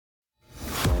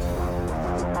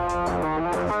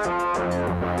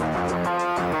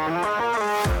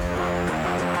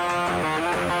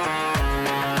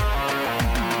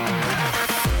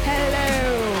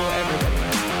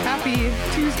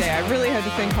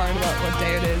think hard about what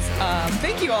day it is.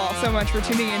 Thank you all so much for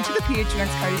tuning in to the PHNX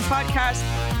Coyotes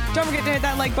podcast. Don't forget to hit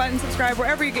that like button, subscribe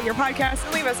wherever you get your podcasts,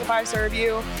 and leave us a 5-star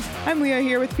review. I'm Leah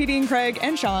here with PD and Craig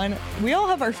and Sean. We all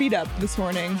have our feet up this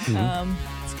morning.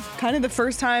 It's kind of the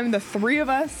first time the three of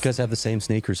us. You guys have the same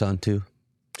sneakers on too.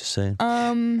 Just saying.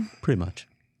 Pretty much.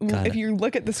 Kinda. If you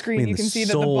look at the screen, you can see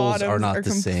that the bottoms are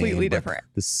completely different.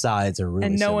 The sides are really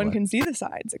and no similar. one can see the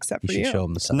sides except for you. Show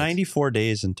them the sides. 94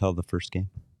 days until the first game.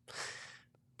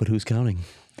 But who's counting?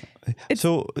 That's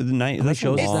a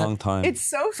long time. It's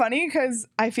so funny because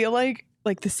I feel like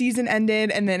the season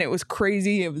ended and then it was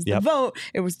crazy. It was the vote,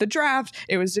 it was the draft,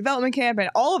 it was development camp,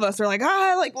 and all of us are like,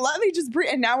 let me just breathe.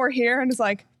 And now we're here and it's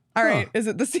like, all right, is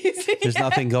it the season? There's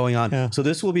nothing going on. Yeah. So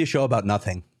this will be a show about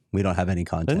nothing. We don't have any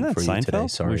content for you today.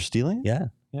 Sorry. We're stealing? Yeah.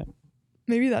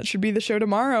 Maybe that should be the show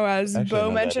tomorrow. As Bo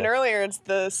mentioned earlier, it's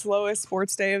the slowest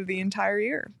sports day of the entire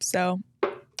year. So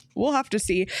we'll have to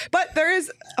see. But there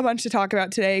is a bunch to talk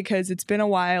about today because it's been a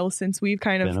while since we've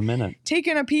kind of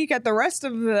taken a peek at the rest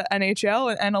of the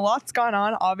NHL, and a lot's gone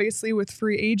on, obviously, with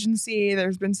free agency.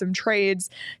 There's been some trades.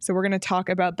 So we're going to talk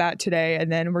about that today.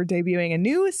 And then we're debuting a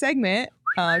new segment,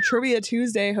 Trivia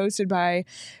Tuesday, hosted by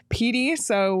PD.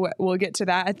 So we'll get to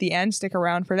that at the end. Stick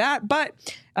around for that. But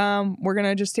we're going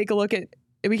to just take a look at,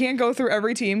 we can't go through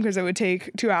every team because it would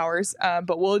take 2 hours,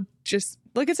 but we'll just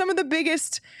look at some of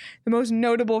the most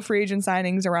notable free agent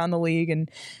signings around the league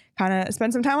and kind of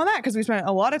spend some time on that because we spent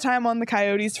a lot of time on the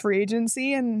Coyotes free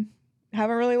agency and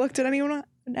haven't really looked at anyone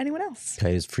else.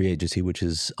 Coyotes free agency, which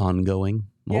is ongoing.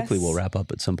 Hopefully we'll wrap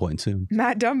up at some point soon.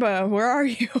 Matt Dumba, where are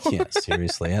you? Yeah,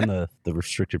 seriously. And the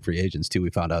restricted free agents too. We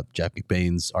found out Jack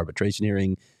McBain's arbitration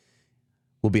hearing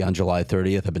will be on July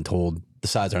 30th. I've been told the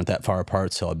sides aren't that far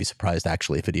apart, so I'd be surprised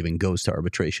actually if it even goes to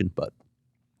arbitration, but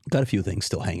got a few things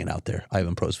still hanging out there.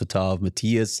 Ivan Prosvetov,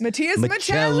 Matthias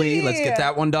Maccelli. Let's get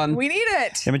that one done. We need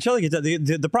it. Yeah, Maccelli,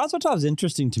 the Prosvetov is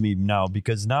interesting to me now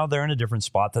because now they're in a different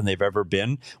spot than they've ever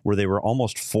been, where they were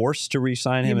almost forced to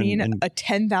re-sign him. You mean a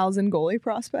 10,000 goalie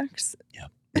prospects? Yeah.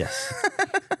 Yes.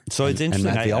 So it's interesting.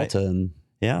 And Matt Fialta.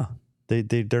 Yeah.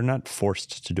 They're not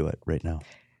forced to do it right now.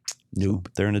 Nope.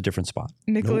 They're in a different spot.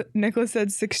 Nicholas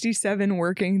said 67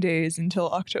 working days until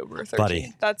October 13th.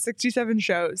 Buddy. That's 67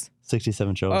 shows.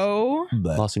 67 shows. Oh.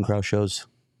 Lawson Krause shows.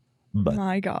 But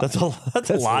my God. That's a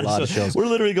lot of shows. We're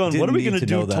literally going, what are we going to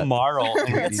do tomorrow?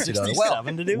 And we got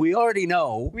 67 to do? We already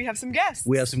know. We have some guests.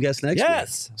 We have some guests next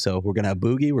week. So we're going to have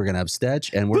Boogie. We're going to have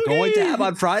Stetch. And we're going to have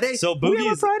on Friday. So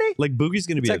Boogie's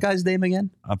going to be. What's that guy's name again?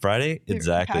 On Friday?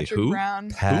 Exactly. Patrick Brown.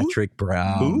 Patrick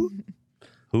Brown.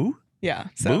 Who? Yeah.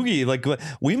 So. Boogie,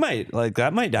 we might,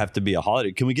 that might have to be a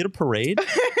holiday. Can we get a parade?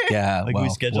 Yeah. We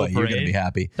schedule a parade. You're going to be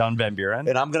happy. Don Van Buren.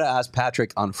 And I'm going to ask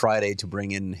Patrick on Friday to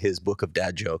bring in his book of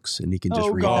dad jokes, and he can just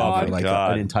read them for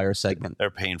an entire segment. They're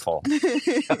painful.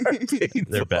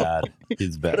 They're bad.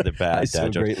 They're bad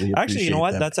dad jokes. Actually, you know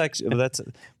what?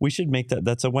 Them. We should make that.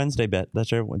 That's a Wednesday bet.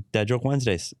 That's our Dad Joke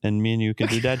Wednesdays, and me and you can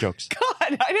do dad jokes.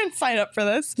 God, I didn't sign up for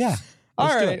this. Yeah.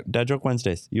 All right. Dad Joke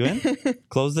Wednesdays. You in?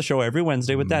 Close the show every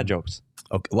Wednesday with dad jokes.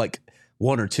 Okay, like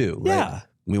one or two, right? Yeah.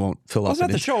 We won't fill up. It's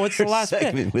not the show. It's the last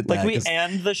bit. We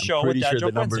end the show with Dad Joke Wednesdays.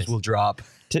 The numbers will drop.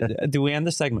 Do we end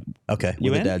the segment? Okay.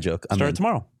 You with a dad joke. Start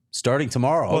tomorrow. Starting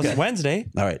tomorrow. Okay. It's Wednesday.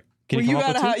 All right.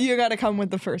 You got to come with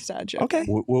the first dad joke. Okay.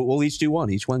 We'll each do one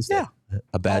each Wednesday. Yeah.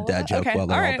 A bad dad joke. Okay. Well,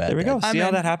 they're all bad. There we go. See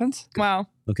how that happens? Wow.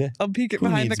 Okay. I'll peek it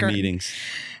behind the curtain. Meetings?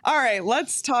 All right.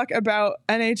 Let's talk about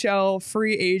NHL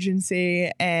free agency,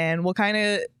 and we'll kind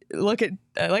of look at,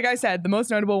 like I said, the most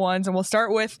notable ones. And we'll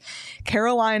start with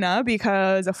Carolina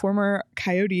because a former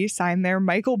Coyote signed there,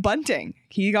 Michael Bunting.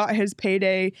 He got his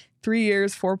payday, 3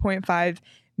 years, $4.5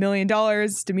 million.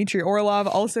 Dmitry Orlov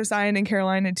also signed in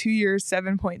Carolina, 2 years,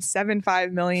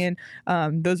 $7.75 million.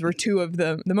 Those were two of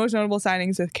the most notable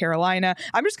signings with Carolina.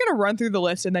 I'm just going to run through the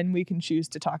list and then we can choose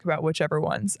to talk about whichever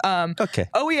ones. Okay.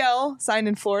 OEL signed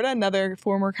in Florida, another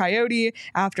former Coyote,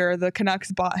 after the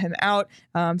Canucks bought him out,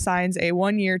 signs a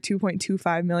 1 year,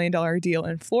 $2.25 million deal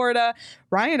in Florida.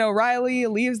 Ryan O'Reilly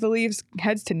leaves the Leafs,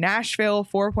 heads to Nashville,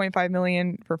 $4.5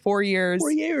 million for 4 years.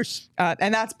 4 years.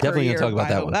 And that's per definitely year. Gonna talk about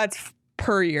that one. That's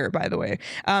per year, by the way.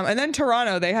 And then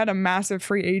Toronto, they had a massive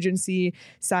free agency,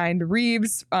 signed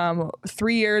Reeves,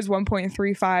 3 years,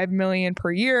 $1.35 million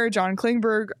per year. John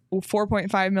Klingberg,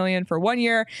 $4.5 million for 1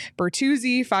 year.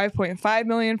 Bertuzzi, $5.5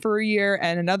 million for a year.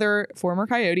 And another former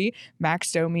Coyote,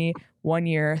 Max Domi, 1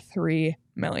 year, $3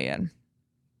 million.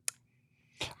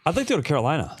 I'd like to go to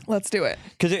Carolina. Let's do it.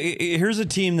 Because here's a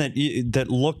team that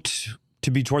looked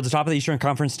to be towards the top of the Eastern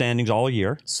Conference standings all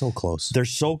year. So close. They're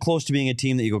so close to being a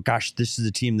team that you go, gosh, this is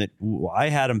a team that I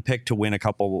had them picked to win a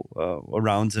couple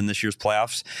rounds in this year's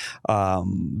playoffs.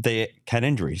 They had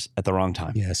injuries at the wrong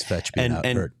time. Yes, Fetch being out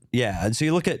hurt. Yeah, and so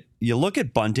you look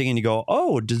at Bunting and you go,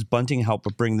 oh, does Bunting help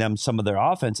bring them some of their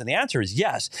offense? And the answer is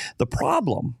yes. The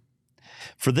problem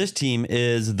for this team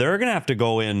is they're going to have to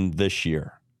go in this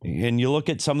year. And you look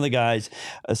at some of the guys,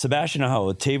 Sebastian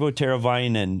Aho, Teuvo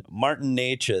Teravainen, Martin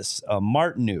Necas,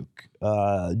 Martinuk,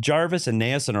 Jarvis, and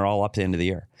Nason are all up to the end of the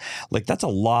year. Like, that's a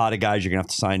lot of guys you're going to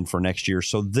have to sign for next year.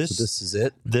 So this is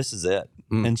it? This is it.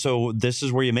 And so this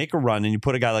is where you make a run and you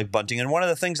put a guy like Bunting. And one of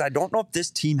the things I don't know if this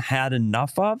team had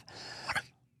enough of,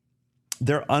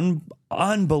 their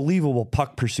unbelievable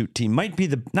puck pursuit team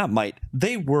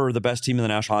they were the best team in the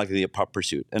National Hockey League at puck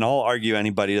pursuit. And I'll argue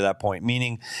anybody to that point,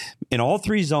 meaning in all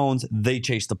three zones, they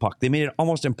chased the puck. They made it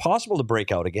almost impossible to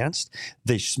break out against.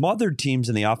 They smothered teams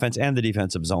in the offense and the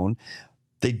defensive zone.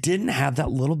 They didn't have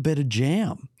that little bit of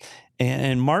jam.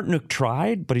 And Martinuk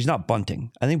tried, but he's not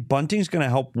Bunting. I think Bunting's going to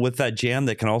help with that jam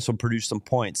that can also produce some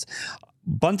points.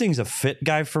 Bunting's a fit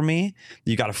guy for me.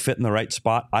 You got to fit in the right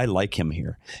spot. I like him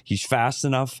here. He's fast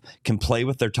enough, can play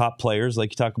with their top players.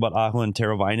 Like you talk about Aho and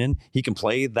Teravainen. He can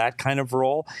play that kind of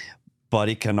role, but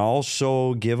he can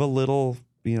also give a little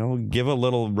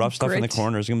rough stuff in the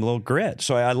corners, give him a little grit.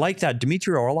 So I like that.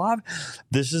 Dmitry Orlov,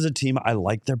 this is a team, I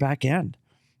like their back end.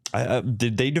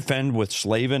 They defend with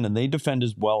Slavin, and they defend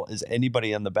as well as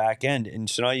anybody on the back end. And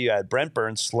so now you had Brent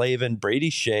Burns, Slavin,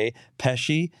 Brady Shea,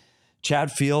 Pesce,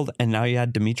 Chad Field, and now you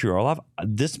had Dmitry Orlov.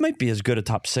 This might be as good a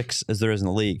top six as there is in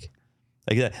the league.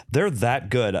 Like, they're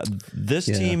that good. This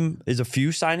team is a few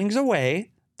signings away.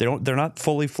 They're not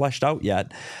fully fleshed out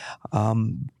yet.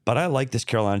 But I like this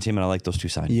Carolina team, and I like those two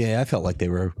signings. Yeah, I felt like they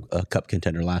were a cup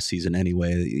contender last season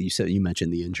anyway. You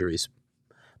mentioned the injuries,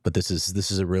 but this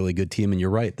is a really good team, and you're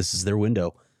right. This is their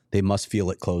window. They must feel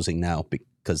it closing now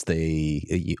because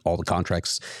all the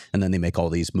contracts, and then they make all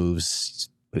these moves.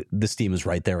 This team is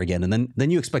right there again. And then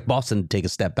you expect Boston to take a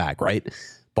step back, right?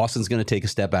 Boston's going to take a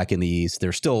step back in the East.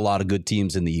 There's still a lot of good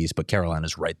teams in the East, but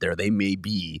Carolina's right there. They may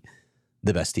be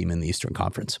the best team in the Eastern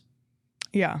Conference.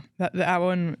 Yeah, that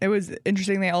one, it was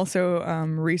interesting. They also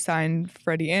re-signed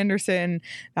Freddie Anderson.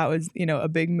 That was, a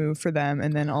big move for them.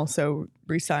 And then also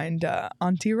re-signed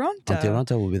Antti Raanta. Antti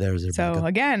Raanta will be there as their backup. So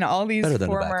again, all these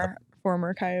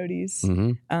former Coyotes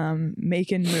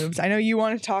making moves. I know you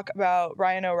want to talk about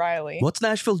Ryan O'Reilly. What's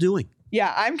Nashville doing?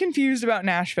 Yeah, I'm confused about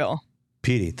Nashville.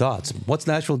 Petey, thoughts? What's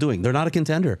Nashville doing? They're not a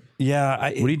contender. Yeah.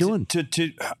 What are you doing?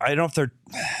 I don't know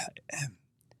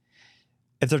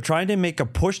if they're trying to make a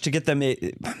push to get them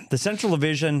the Central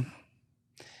Division.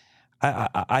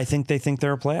 I think they think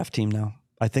they're a playoff team now.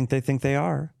 I think they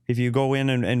are. If you go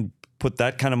in and put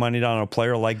that kind of money down on a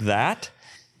player like that.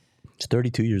 It's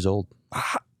 32 years old.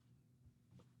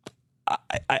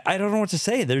 I don't know what to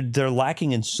say. They're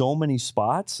lacking in so many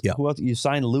spots. Yeah. Who else? You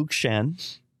signed Luke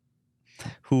Schenn,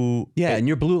 who and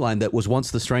your blue line that was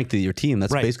once the strength of your team,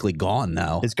 that's basically gone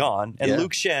now. It's gone. And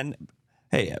Luke Schenn,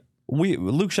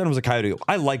 Luke Schenn was a Coyote.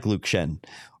 I like Luke Schenn.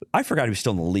 I forgot he was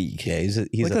still in the league. Yeah, he's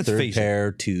a third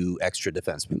pair to extra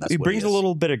defenseman. He brings a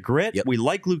little bit of grit. Yep. We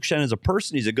like Luke Schenn as a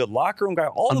person. He's a good locker room guy.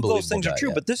 All of those things are true.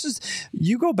 Yeah. But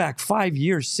you go back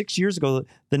 6 years ago,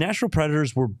 the Nashville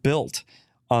Predators were built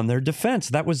on their defense.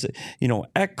 That was,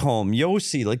 Ekholm,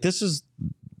 Josi. Like,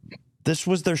 this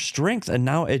was their strength, and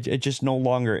now it just no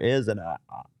longer is. And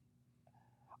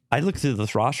I look through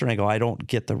this roster and I go, I don't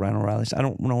get the Ryan O'Reilly. I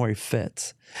don't know where he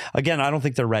fits. Again, I don't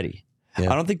think they're ready.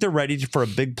 Yeah. I don't think they're ready for a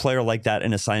big player like that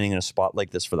and assigning in a spot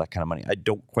like this for that kind of money. I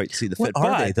don't quite see the fit. What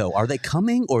are they, though? Are they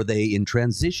coming, or are they in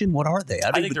transition? What are they?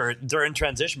 I think they're in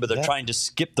transition, but they're trying to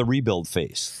skip the rebuild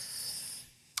phase.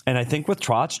 And I think with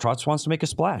Trotz wants to make a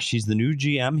splash. He's the new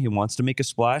GM. He wants to make a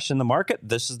splash in the market.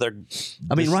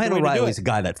 Ryan O'Reilly's a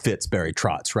guy that fits Barry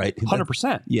Trotz, right?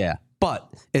 100%. Yeah.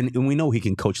 But, and we know he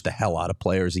can coach the hell out of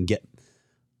players and get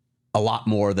a lot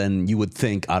more than you would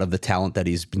think out of the talent that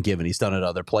he's been given. He's done it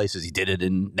other places. He did it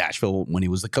in Nashville when he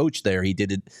was the coach there. He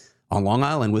did it on Long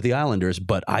Island with the Islanders.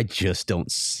 But I just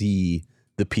don't see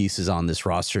the pieces on this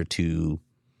roster to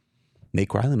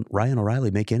make Ryan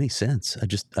O'Reilly make any sense.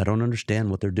 I don't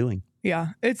understand what they're doing.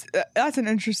 Yeah, that's an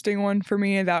interesting one for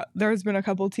me. That there's been a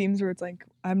couple teams where it's like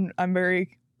I'm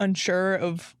very unsure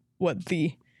of what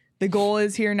the goal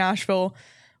is here. Nashville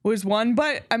was one,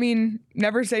 but I mean,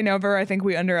 never say never. I think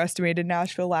we underestimated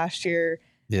Nashville last year.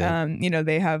 Yeah.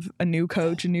 They have a new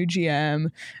coach, a new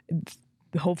GM.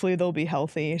 Hopefully they'll be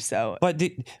healthy. So, but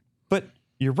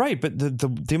you're right. But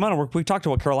the amount of work we talked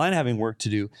about Carolina having work to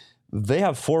do. they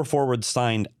have 4 forwards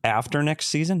signed after next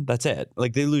season. That's it.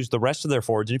 Like, they lose the rest of their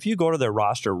forwards. And if you go to their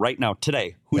roster right now,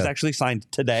 today, who's actually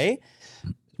signed today?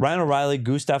 Ryan O'Reilly,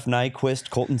 Gustav Nyquist,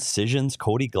 Colton Sissons,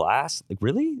 Cody Glass. Like,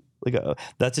 really? Like,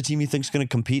 that's a team you think is going to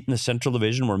compete in the Central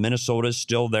Division, where Minnesota is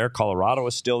still there, Colorado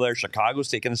is still there, Chicago's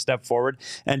taking a step forward,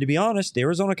 and to be honest, the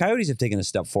Arizona Coyotes have taken a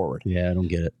step forward. Yeah, I don't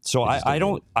get it. So I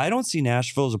don't see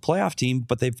Nashville as a playoff team,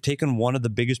 but they've taken one of the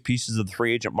biggest pieces of the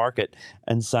free agent market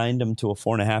and signed him to a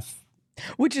 $4.5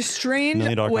 which is strange.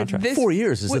 $1 million contract. 4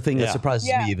 years is the thing that surprises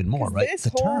me even more, right?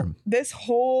 This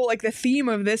whole like the theme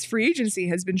of this free agency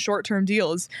has been short-term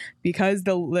deals because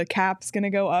the cap's going to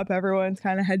go up. Everyone's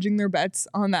kind of hedging their bets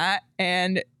on that,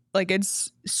 and like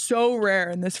it's so rare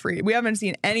in this free. We haven't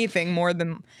seen anything more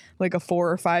than like a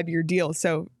 4 or 5 year deal.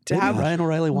 So to have Ryan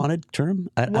O'Reilly wanted term,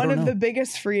 one of the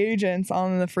biggest free agents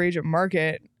on the free agent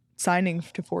market signing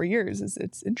to 4 years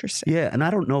it's interesting. Yeah, and I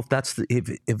don't know if that's if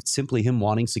it's simply him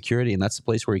wanting security and that's the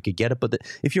place where he could get it. But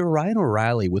if you're Ryan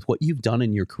O'Reilly, with what you've done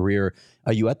in your career,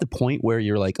 are you at the point where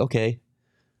you're like, okay,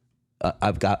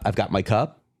 I've got my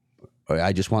cup, or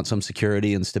I just want some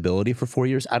security and stability for 4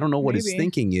 years? I don't know what his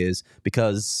thinking is,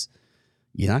 because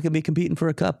you're not going to be competing for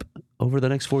a cup over the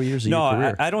next 4 years of your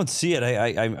career. I don't see it.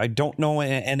 I don't know.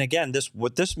 And again,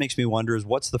 what this makes me wonder is,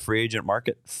 what's the free agent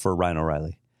market for Ryan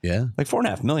O'Reilly? Yeah. Like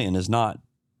 $4.5 million is not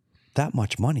that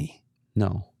much money.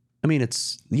 No. I mean,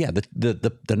 it's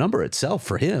the number itself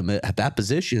for him at that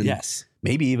position. Yes.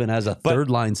 Maybe even as a third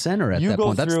line center at that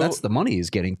point. That's the money he's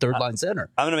getting, third line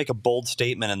center. I'm going to make a bold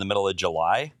statement in the middle of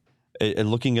July.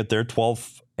 Looking at their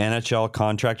 12 NHL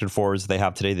contracted forwards they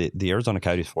have today, the Arizona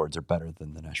Coyotes forwards are better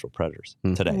than the Nashville Predators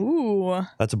today. Ooh.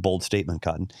 That's a bold statement,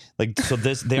 Cotton. Like, so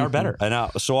they are better. And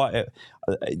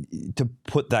to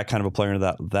put that kind of a player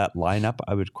into that lineup,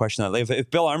 I would question that. If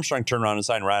Bill Armstrong turned around and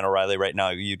signed Ryan O'Reilly right now,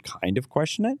 you'd kind of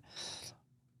question it.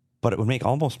 But it would make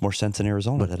almost more sense in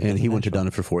Arizona. And he wouldn't have done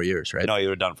it for 4 years, right? No, he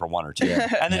would have done it for 1 or 2.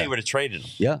 And then he would have traded him.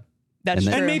 Yeah. That's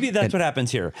true. And maybe that's what happens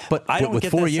here. But I don't with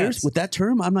get 4 that years, sense. with that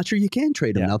term, I'm not sure you can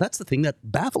trade him now. That's the thing that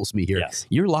baffles me here. Yes.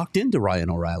 You're locked into Ryan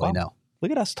O'Reilly now.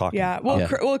 Look at us talking. Yeah.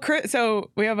 Well, Chris,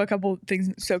 so we have a couple things.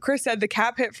 So Chris said the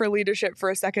cap hit for leadership for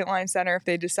a second line center if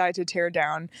they decide to tear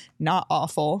down, not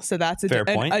awful. So that's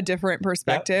a different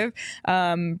perspective.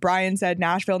 Yep. Brian said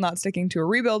Nashville not sticking to a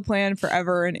rebuild plan,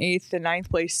 forever an 8th and 9th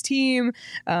place team.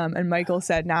 And Michael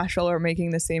said Nashville are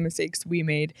making the same mistakes we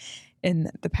made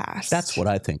in the past. That's what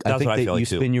I think. I think that you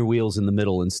spin your wheels in the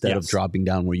middle instead of dropping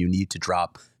down where you need to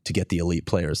drop to get the elite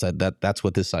players. That's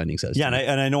what this signing says. Yeah,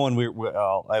 and I know when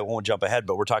I won't jump ahead,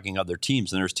 but we're talking other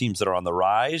teams, and there's teams that are on the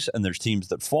rise, and there's teams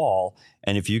that fall.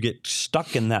 And if you get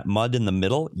stuck in that mud in the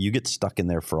middle, you get stuck in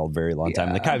there for a very long time.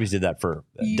 And the Coyotes did that for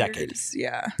decades.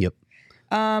 Yeah. Yep.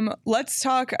 Let's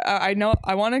talk. I know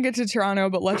I want to get to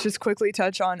Toronto, but let's just quickly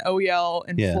touch on OEL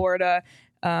in Florida.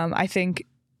 I think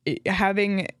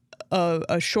having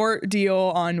a short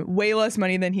deal on way less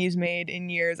money than he's made in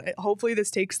years. Hopefully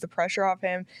this takes the pressure off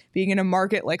him being in a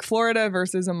market like Florida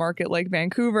versus a market like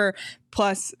Vancouver,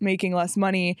 plus making less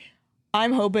money.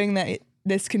 I'm hoping that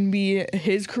this can be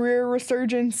his career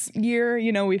resurgence year.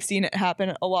 You know, we've seen it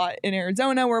happen a lot in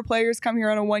Arizona where players come here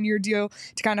on a 1 year deal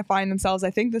to kind of find themselves. I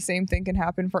think the same thing can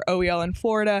happen for OEL in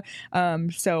Florida.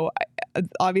 So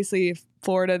obviously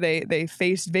Florida, they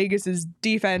faced Vegas's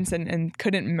defense and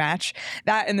couldn't match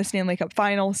that in the Stanley Cup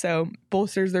final. So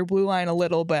bolsters their blue line a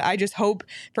little, but I just hope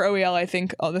for OEL, I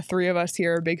think all the three of us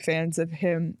here are big fans of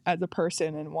him as a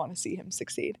person and want to see him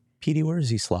succeed. Petey, where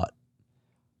does he slot?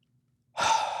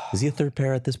 Is he a third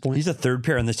pair at this point? He's a third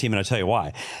pair in this team, and I'll tell you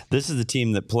why. This is the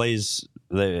team that plays.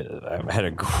 They had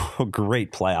a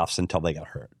great playoffs until they got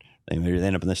hurt. They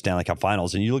end up in the Stanley Cup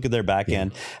Finals, and you look at their back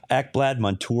end: Ekblad,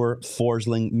 Montour,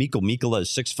 Forsling, Mikkola is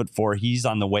 6'4". He's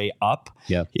on the way up.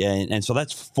 Yeah, and so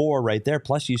that's 4 right there.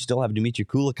 Plus, you still have Dmitry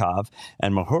Kulikov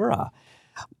and Mahura.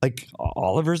 Like,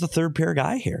 Oliver's the third pair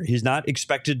guy here. He's not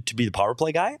expected to be the power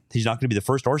play guy. He's not going to be the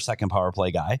first or second power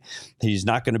play guy. He's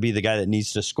not going to be the guy that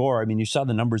needs to score. I mean, you saw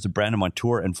the numbers that Brandon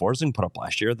Montour and Forsling put up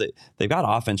last year. They've got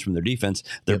offense from their defense.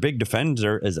 Their big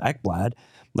defender is Ekblad.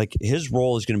 Like, his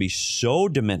role is going to be so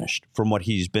diminished from what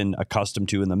he's been accustomed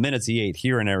to in the minutes he ate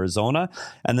here in Arizona,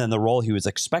 and then the role he was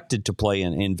expected to play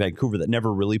in Vancouver that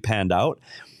never really panned out.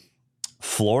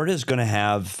 Florida is going to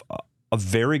have a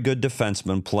very good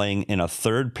defenseman playing in a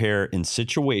third pair in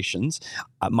situations.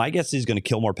 My guess is he's going to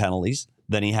kill more penalties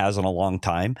than he has in a long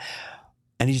time.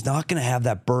 And he's not going to have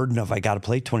that burden of, I got to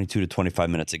play 22 to 25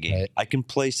 minutes a game. Right. I can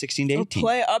play 16 to 18.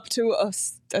 Play up to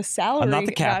a salary. I'm not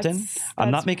the captain. I'm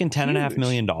not making $10.5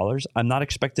 million. I'm not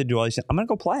expected to do all these things. I'm going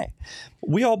to go play.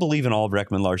 We all believe in all of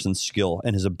Ekman Larsson's skill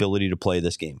and his ability to play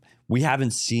this game. We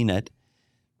haven't seen it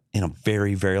in a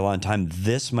very, very long time.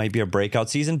 This might be a breakout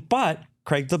season, but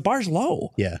Craig, the bar's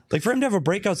low. Yeah. Like for him to have a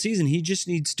breakout season, he just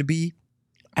needs to be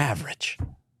average.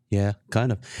 Yeah,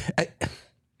 kind of.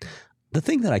 The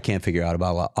thing that I can't figure out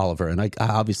about Oliver, and I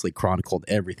obviously chronicled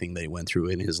everything that he went through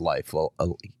in his life. Well,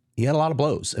 he had a lot of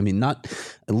blows. I mean, not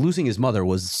losing his mother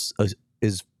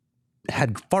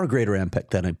had far greater impact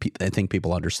than I think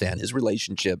people understand. His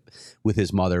relationship with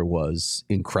his mother was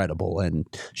incredible, and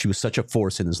she was such a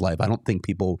force in his life. I don't think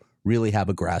people really have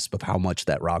a grasp of how much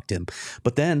that rocked him.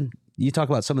 But then you talk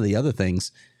about some of the other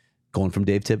things, going from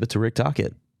Dave Tippett to Rick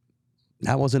Tocchet.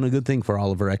 That wasn't a good thing for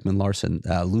Oliver Ekman-Larsson.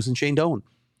 Losing Shane Doan,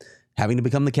 having to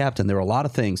become the captain. There were a lot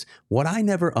of things. What I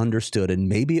never understood, and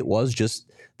maybe it was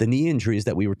just the knee injuries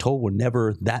that we were told were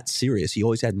never that serious. He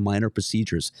always had minor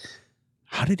procedures.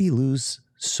 How did he lose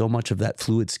so much of that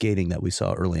fluid skating that we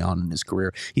saw early on in his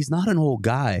career? He's not an old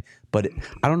guy, but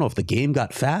I don't know if the game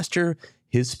got faster,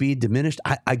 his speed diminished.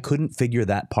 I couldn't figure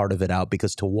that part of it out,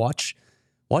 because to watch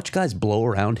guys blow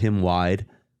around him wide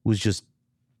was just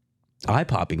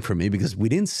eye-popping for me, because we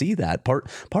didn't see that. Part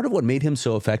of what made him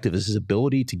so effective is his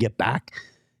ability to get back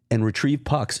and retrieve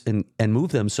pucks and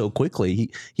move them so quickly.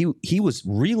 He was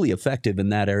really effective in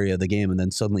that area of the game, and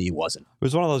then suddenly he wasn't. It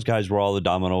was one of those guys where all the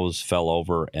dominoes fell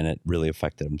over and it really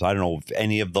affected him. So I don't know if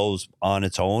any of those on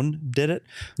its own did it,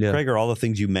 Craig, or all the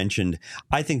things you mentioned.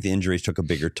 I think the injuries took a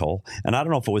bigger toll. And I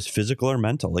don't know if it was physical or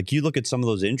mental. Like, you look at some of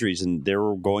those injuries and they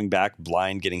were going back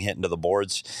blind, getting hit into the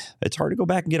boards. It's hard to go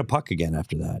back and get a puck again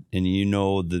after that. And you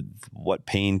know what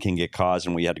pain can get caused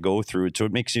and what you had to go through. So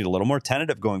it makes you a little more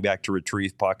tentative going back to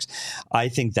retrieve pucks. I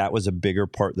think that was a bigger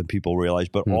part than people realize.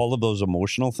 But all of those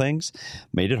emotional things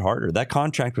made it harder. That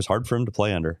contract was hard for him to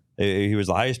play under. He was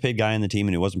the highest paid guy in the team,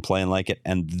 and he wasn't playing like it,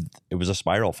 and it was a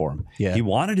spiral for him. Yeah. He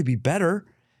wanted to be better.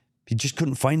 He just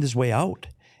couldn't find his way out.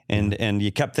 And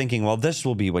you kept thinking, well, this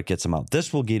will be what gets him out.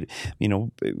 This will get,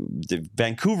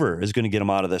 Vancouver is going to get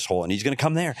him out of this hole, and he's going to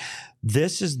come there.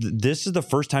 This is the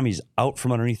first time he's out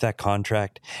from underneath that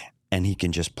contract, and he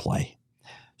can just play.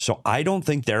 So I don't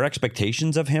think their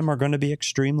expectations of him are going to be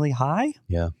extremely high.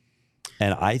 Yeah.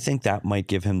 And I think that might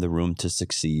give him the room to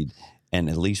succeed and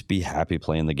at least be happy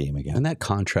playing the game again. And that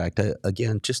contract,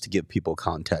 again, just to give people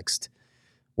context,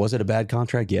 was it a bad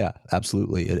contract? Yeah,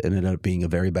 absolutely. It ended up being a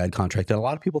very bad contract. And a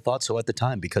lot of people thought so at the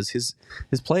time, because his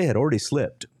play had already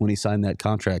slipped when he signed that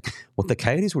contract. What the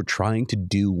Coyotes were trying to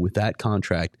do with that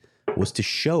contract was to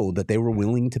show that they were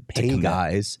willing to pay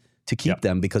guys to keep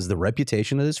them, because the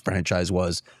reputation of this franchise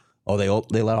was, they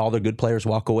let all their good players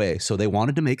walk away. So they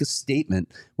wanted to make a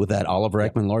statement with that Oliver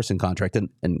Ekman-Larsson contract. And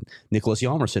Nicholas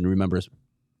Hjalmarsson, remember,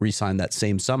 re-signed that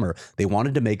same summer. They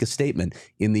wanted to make a statement.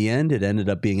 In the end, it ended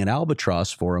up being an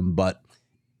albatross for him, but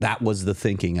that was the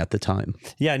thinking at the time.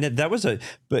 Yeah, and that was the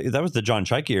John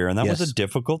Chayka era, and that was a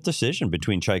difficult decision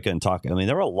between Chayka and Tocchet. I mean,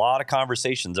 there were a lot of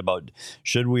conversations about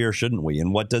should we or shouldn't we,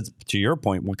 and to your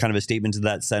point, what kind of a statement did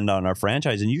that send on our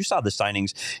franchise? And you saw the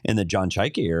signings in the John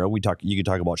Chayka era. You could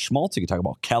talk about Schmaltz, you could talk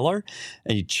about Keller,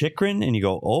 and Chychrun, and you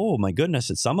go, oh my goodness,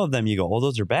 at some of them you go, oh,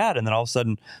 those are bad, and then all of a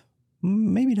sudden,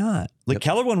 maybe not. Like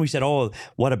Keller, when we said, oh,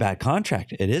 what a bad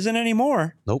contract, it isn't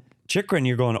anymore. Nope. Chychrun,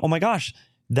 you're going, oh my gosh.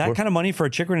 That kind of money for a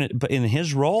Chychrun in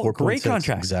his role, great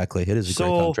contract. Exactly. It is a great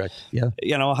contract.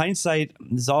 Yeah. Hindsight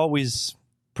is always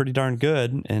pretty darn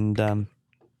good. And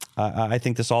I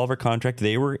think this Oliver contract,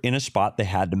 they were in a spot they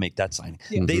had to make that signing.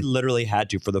 Yeah. They literally had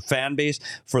to, for the fan base,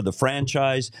 for the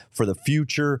franchise, for the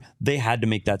future. They had to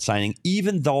make that signing,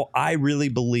 even though I really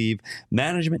believe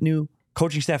management knew,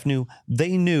 coaching staff knew,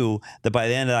 they knew that by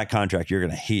the end of that contract, you're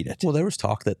going to hate it. Well, there was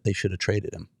talk that they should have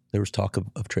traded him. There was talk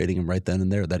of trading him right then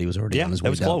and there, that he was already on his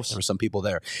way down. Close. There were some people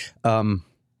there.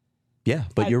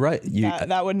 But you're right.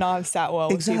 That would not have sat well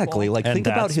with people. Like, think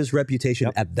about his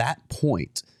reputation at that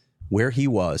point, where he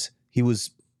was. He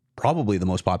was probably the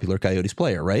most popular Coyotes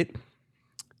player, right?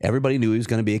 Everybody knew he was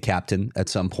going to be a captain at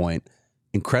some point.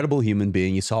 Incredible human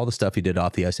being. You saw the stuff he did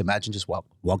off the ice. Imagine just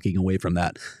walking away from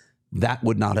that. That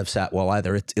would not have sat well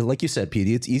either. Like you said,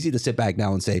 Petey, it's easy to sit back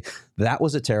now and say that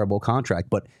was a terrible contract,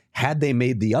 but had they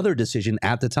made the other decision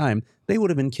at the time, they would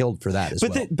have been killed for that as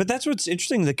well. But that's what's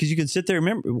interesting, because you can sit there and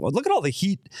remember, look at all the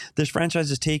heat this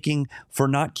franchise is taking for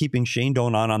not keeping Shane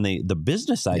Doan on the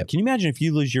business side. Yep. Can you imagine if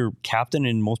you lose your captain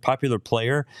and most popular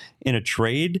player in a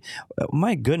trade?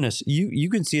 My goodness, you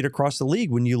can see it across the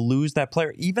league when you lose that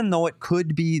player, even though it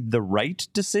could be the right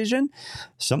decision.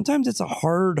 Sometimes it's a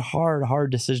hard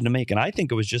decision to make. And I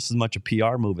think it was just as much a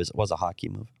PR move as it was a hockey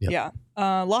move. Yep. Yeah.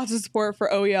 Lots of support for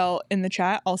OEL in the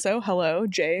chat. Also, hello,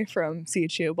 Jay from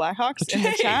CHGO Blackhawks in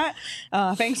the chat.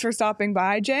 Thanks for stopping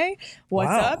by, Jay. What's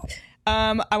up?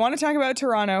 I want to talk about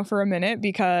Toronto for a minute,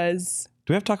 because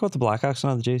we have to talk about the Blackhawks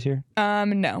and the Jays here?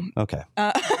 No. Okay.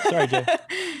 Sorry, Jay.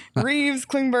 Reeves,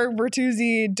 Klingberg,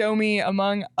 Bertuzzi, Domi,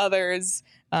 among others.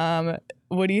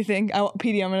 What do you think?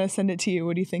 PD, I'm going to send it to you.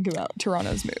 What do you think about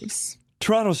Toronto's moves?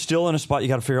 Toronto's still in a spot. You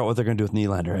got to figure out what they're going to do with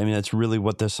Nylander. I mean, that's really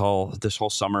what this whole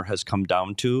summer has come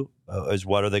down to, is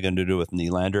what are they going to do with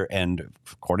Nylander? And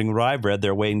according to what I've read,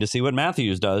 they're waiting to see what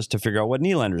Matthews does to figure out what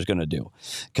Nylander is going to do,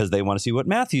 because they want to see what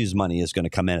Matthews' money is going to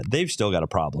come in. They've still got a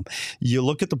problem. You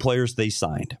look at the players they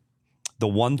signed. The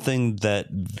one thing that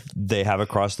they have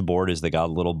across the board is they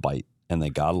got a little bite and they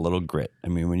got a little grit. I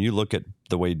mean, when you look at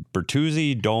the way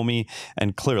Bertuzzi, Domi,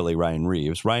 and clearly Ryan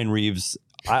Reeves,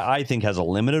 I think has a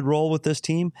limited role with this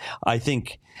team. I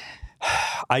think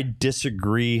I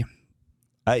disagree.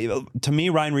 To me,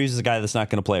 Ryan Reeves is a guy that's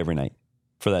not going to play every night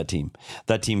for that team.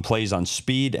 That team plays on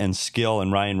speed and skill,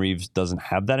 and Ryan Reeves doesn't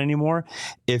have that anymore.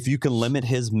 If you can limit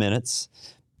his minutes,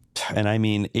 and I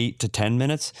mean 8 to 10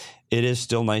 minutes, it is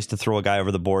still nice to throw a guy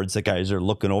over the boards that guys are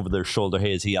looking over their shoulder.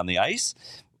 Hey, is he on the ice?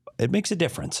 It makes a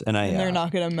difference. And they're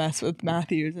not going to mess with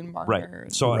Matthews and Marner.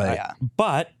 Right. So,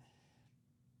 but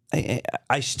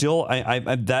I still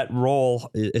that role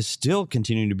is still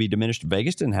continuing to be diminished.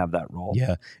 Vegas didn't have that role.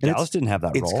 Yeah, and Dallas didn't have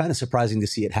that role. It's kind of surprising to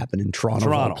see it happen in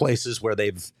Toronto. Places where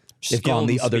they've gone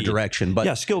the other direction.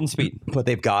 But skill and speed. But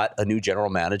they've got a new general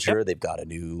manager. Yep. They've got a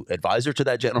new advisor to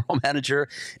that general manager,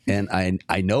 and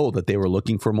I know that they were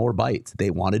looking for more bite. They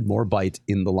wanted more bite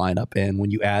in the lineup. And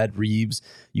when you add Reeves,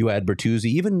 you add Bertuzzi,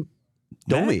 even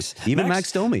Domi,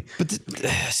 Max Domi. But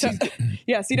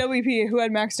CWP, who had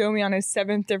Max Domi on his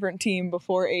 7th different team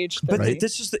before age 30.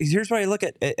 But here's why I look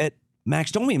at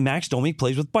Max Domi. Max Domi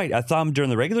plays with bite. I saw him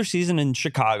during the regular season in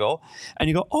Chicago, and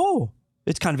you go, oh,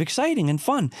 it's kind of exciting and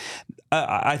fun.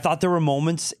 I thought there were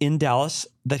moments in Dallas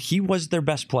that he was their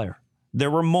best player. There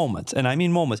were moments, and I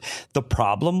mean moments. The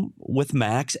problem with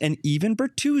Max and even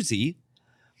Bertuzzi,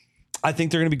 I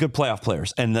think they're going to be good playoff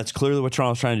players, and that's clearly what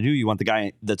Toronto's trying to do. You want the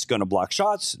guy that's going to block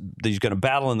shots, he's going to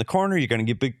battle in the corner, you're going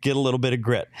to get a little bit of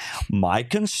grit. My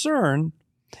concern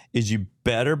is you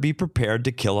better be prepared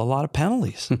to kill a lot of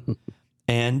penalties.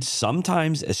 And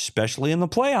sometimes, especially in the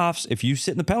playoffs, if you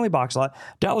sit in the penalty box a lot,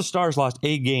 Dallas Stars lost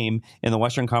a game in the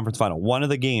Western Conference Final. One of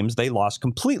the games they lost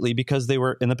completely because they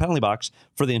were in the penalty box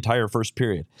for the entire first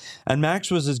period. And Max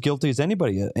was as guilty as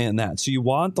anybody in that. So you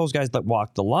want those guys that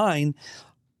walk the line,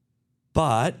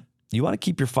 but you want to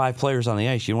keep your 5 players on the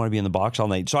ice. You don't want to be in the box all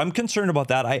night. So I'm concerned about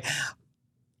that.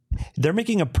 They're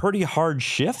making a pretty hard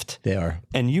shift. They are.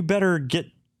 And you better get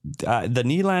the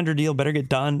Nylander deal better get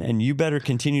done, and you better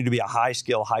continue to be a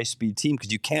high-skill, high-speed team,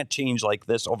 because you can't change like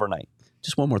this overnight.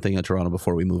 Just one more thing on Toronto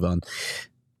before we move on.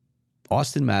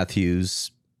 Austin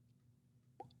Matthews,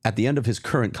 at the end of his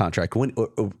current contract,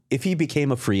 if he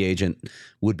became a free agent,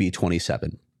 would be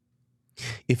 27.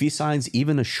 If he signs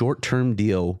even a short-term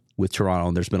deal with Toronto,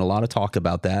 and there's been a lot of talk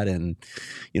about that, and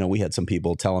we had some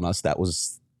people telling us that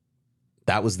was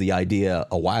the idea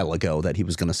a while ago, that he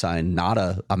was going to sign not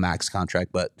a max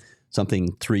contract, but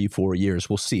something 3-4 years.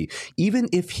 We'll see. Even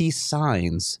if he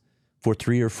signs for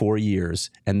 3 or 4 years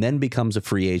and then becomes a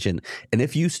free agent, and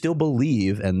if you still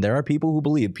believe, and there are people who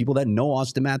believe, people that know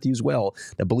Austin Matthews well,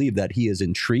 that believe that he is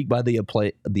intrigued by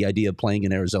the idea of playing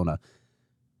in Arizona,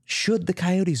 should the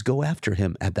Coyotes go after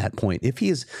him at that point? If he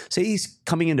is, say he's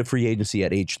coming into free agency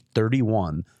at age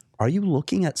 31, are you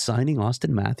looking at signing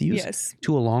Austin Matthews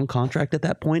to a long contract at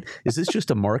that point? Is this just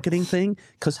a marketing thing?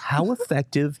 Because how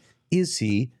effective is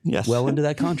he well into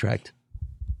that contract?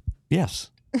 Yes.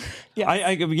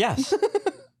 Yes.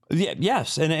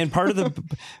 Yes. And part of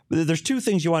there's 2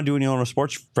 things you want to do when you own a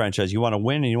sports franchise. You want to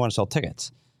win and you want to sell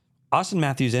tickets. Austin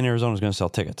Matthews in Arizona is going to sell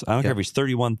tickets. I don't care if he's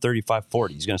 31, 35,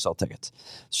 40. He's going to sell tickets.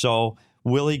 So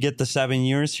will he get the 7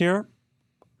 years here?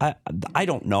 I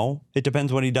don't know. It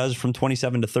depends what he does from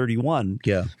 27 to 31.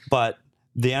 Yeah. But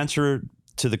the answer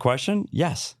to the question,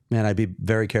 yes. Man, I'd be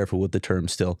very careful with the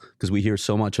terms still, because we hear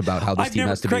so much about how this team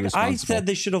has to be responsible. I said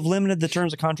they should have limited the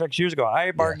terms of contracts years ago.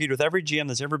 I argued with every GM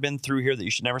that's ever been through here that you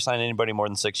should never sign anybody more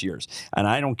than 6 years. And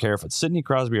I don't care if it's Sidney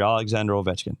Crosby or Alexander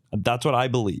Ovechkin. That's what I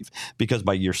believe. Because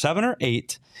by year 7 or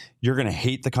 8, you're going to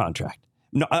hate the contract.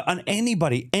 No, on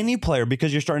anybody, any player,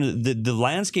 because you're starting to, the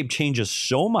landscape changes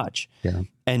so much,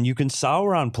 and you can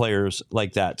sour on players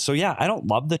like that. So I don't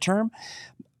love the term.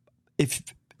 If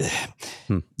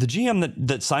the GM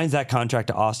that signs that contract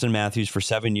to Austin Matthews for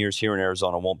 7 years here in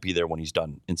Arizona won't be there when he's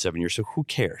done in 7 years, so who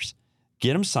cares?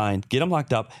 Get him signed, get him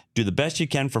locked up, do the best you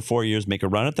can for 4 years, make a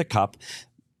run at the cup,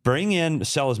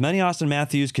 sell as many Austin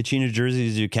Matthews Kachina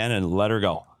jerseys as you can, and let her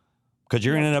go. Because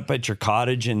you're going to end up at your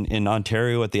cottage in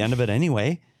Ontario at the end of it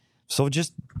anyway. So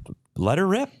just let her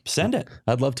rip. Send it.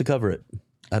 I'd love to cover it.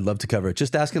 I'd love to cover it.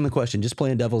 Just asking the question, just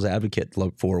playing devil's advocate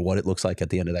for what it looks like at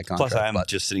the end of that contract. Plus, I'm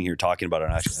just sitting here talking about it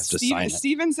and I actually have to sign it.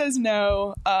 Steven says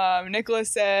no.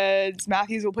 Nicholas said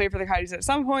Matthews will play for the Coyotes at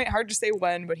some point. Hard to say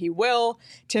when, but he will.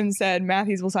 Tim said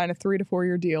Matthews will sign a 3 to 4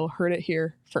 year deal. Heard it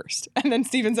here first. And then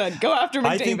Steven said, go after McDavid.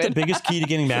 I think the biggest key to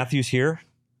getting Matthews here,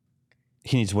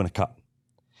 he needs to win a cup.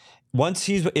 Once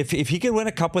if he could win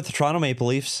a cup with the Toronto Maple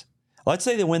Leafs, let's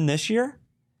say they win this year.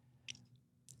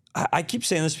 I keep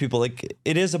saying this to people, like,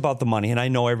 it is about the money. And I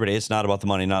know every day it's not about the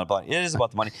money, it is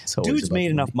about the money. Dude's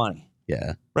made enough money.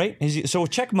 Yeah. Right? So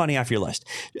check money off your list.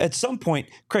 At some point,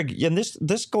 Craig, and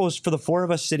this goes for the four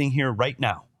of us sitting here right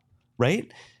now,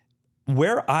 right?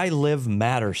 Where I live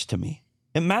matters to me.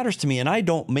 It matters to me. And I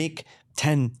don't make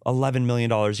 $10, $11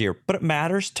 million a year, but it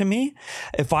matters to me.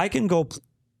 If I can go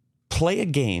play a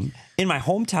game in my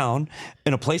hometown,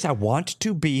 in a place I want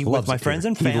to be with my friends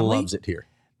and family. He loves it here.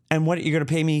 And what you're going to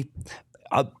pay me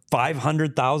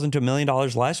 $500,000 to $1 million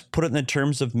less? Put it in the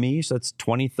terms of me, so that's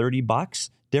 $20-$30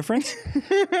 difference.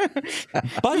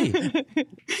 Buddy,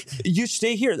 you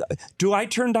stay here. Do I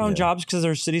turn down jobs because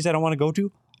there are cities I don't want to go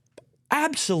to?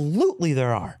 Absolutely,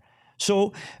 there are.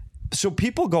 So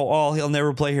people go, oh, he'll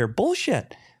never play here.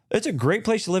 Bullshit. It's a great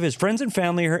place to live. His friends and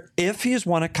family are here if he has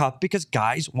won a cup because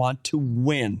guys want to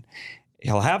win.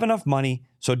 He'll have enough money,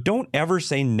 so don't ever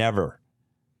say never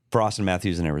for Auston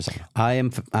Matthews in Arizona.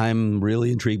 I'm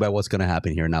really intrigued by what's going to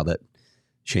happen here now that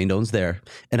Shane Doan's there.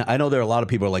 And I know there are a lot of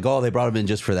people who are like, oh, they brought him in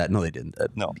just for that. No, they didn't.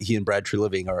 No. He and Brad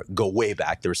Treliving go way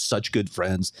back. They're such good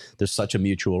friends. There's such a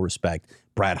mutual respect.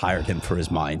 Brad hired him for his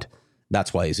mind.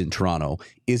 That's why he's in Toronto.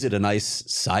 Is it a nice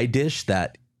side dish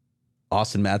that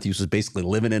Auston Matthews was basically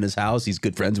living in his house? He's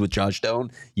good friends with Josh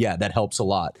Doan. Yeah, that helps a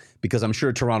lot because I'm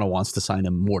sure Toronto wants to sign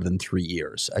him more than 3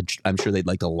 years. I'm sure they'd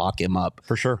like to lock him up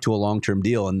for sure to a long-term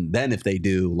deal. And then if they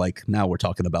do, like now we're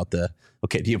talking about do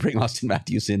you bring Auston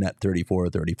Matthews in at 34 or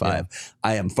 35? Yeah.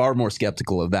 I am far more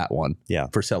skeptical of that one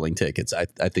for selling tickets. I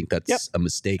think that's a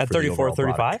mistake. At 34 or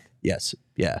 35? Yes.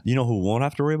 Yeah. You know who won't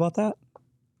have to worry about that?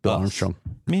 Bill Armstrong.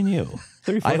 Me and you.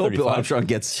 34, I hope 35. Bill Armstrong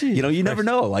gets, you never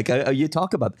know. Like you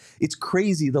talk about, it's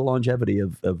crazy the longevity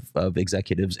of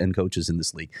executives and coaches in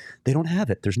this league. They don't have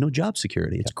it. There's no job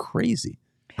security. It's crazy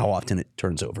how often it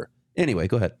turns over. Anyway,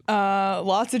 go ahead.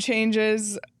 Lots of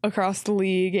changes across the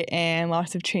league and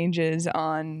lots of changes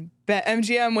on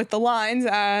BetMGM with the lines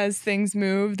as things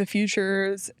move, the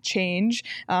futures change.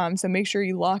 So make sure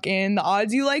you lock in the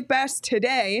odds you like best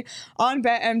today on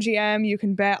BetMGM. You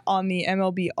can bet on the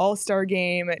MLB All-Star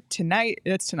Game tonight.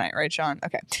 It's tonight, right, Sean?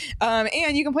 Okay.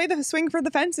 And you can play the Swing for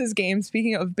the Fences game.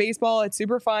 Speaking of baseball, it's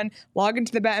super fun. Log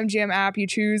into the BetMGM app. You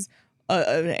choose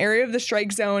an area of the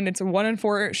strike zone. It's a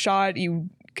 1-in-4 shot. You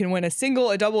can win a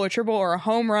single, a double, a triple, or a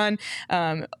home run.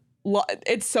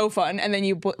 It's so fun. And then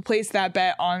you place that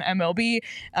bet on MLB.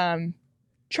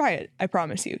 Try it. I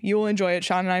promise you. You will enjoy it.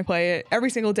 Sean and I play it every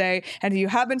single day. And if you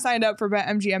haven't signed up for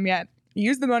BetMGM yet,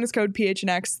 use the bonus code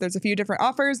PHNX. There's a few different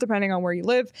offers depending on where you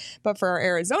live. But for our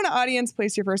Arizona audience,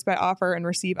 place your first bet offer and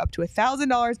receive up to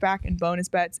 $1,000 back in bonus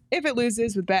bets if it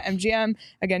loses with BetMGM.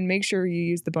 Again, make sure you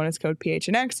use the bonus code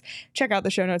PHNX. Check out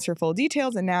the show notes for full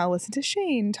details. And now listen to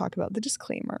Shane talk about the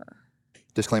disclaimer.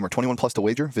 Disclaimer, 21 plus to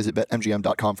wager. Visit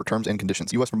BetMGM.com for terms and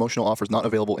conditions. U.S. promotional offers not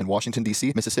available in Washington,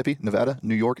 D.C., Mississippi, Nevada,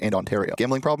 New York, and Ontario.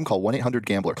 Gambling problem? Call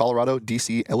 1-800-GAMBLER. Colorado,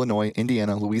 D.C., Illinois,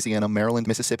 Indiana, Louisiana, Maryland,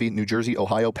 Mississippi, New Jersey,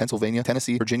 Ohio, Pennsylvania,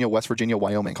 Tennessee, Virginia, West Virginia,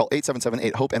 Wyoming. Call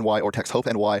 877-8-HOPE-NY or text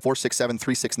HOPE-NY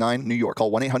 467-369, New York.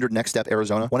 Call 1-800-NEXT-STEP,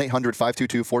 Arizona.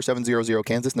 1-800-522-4700,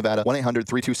 Kansas, Nevada.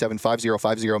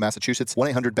 1-800-327-5050, Massachusetts.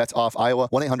 1-800-BETS-OFF, Iowa.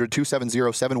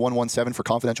 1-800-270-7117 for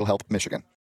confidential help, Michigan.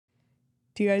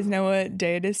 Do you guys know what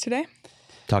day it is today?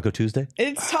 Taco Tuesday?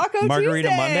 It's Taco Margarita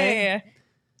Tuesday. Monday?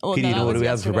 Well, Petey, you know what we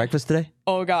have for breakfast today?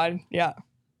 Oh, God. Yeah.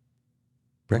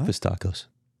 Breakfast tacos.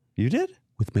 You did?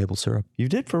 With maple syrup. You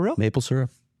did for real? Maple syrup.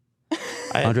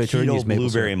 Andre Turin used maple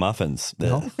blueberry syrup. Muffins.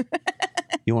 No?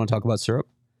 You want to talk about syrup?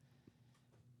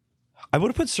 I would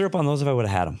have put syrup on those if I would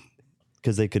have had them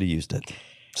because they could have used it.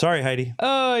 Sorry, Heidi.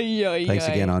 Oh, yeah. Thanks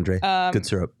again, Andre. Good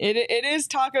syrup. It is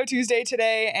Taco Tuesday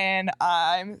today, and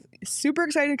I'm super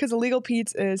excited because Illegal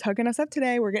Pete's is hooking us up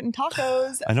today. We're getting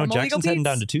tacos. I know from Jackson's heading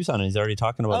down to Tucson, and he's already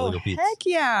talking about Illegal Pete's. Heck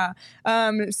yeah.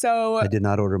 So I did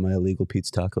not order my Illegal Pete's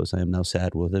tacos. I am now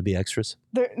sad. Will there be extras?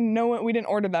 we didn't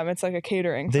order them. It's like a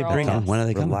catering. They bring them. When are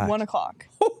they coming? 1 o'clock.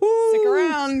 Stick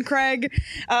around, Craig.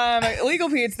 Legal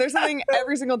Pete's, there's something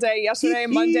every single day. Yesterday,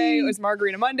 Monday, was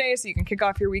Margarita Monday, so you can kick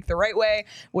off your week the right way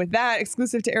with that.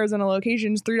 Exclusive to Arizona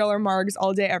locations, $3 margs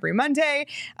all day, every Monday.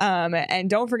 And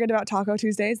don't forget about Taco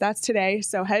Tuesdays. That's today.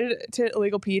 So head to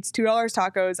Legal Pete's, $2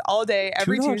 tacos all day,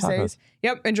 every $2 Tuesdays. tacos.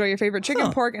 Yep. Enjoy your favorite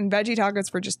chicken, pork, and veggie tacos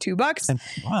for just $2. And,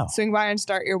 wow. Swing by and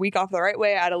start your week off the right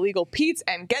way at Illegal Pete's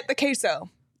and get the queso.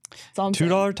 That's all I'm saying.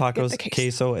 $2 Get tacos, the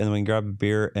queso, and then we can grab a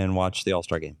beer and watch the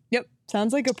All-Star game. Yep.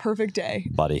 Sounds like a perfect day,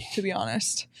 Buddy. to be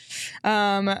honest.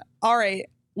 All right.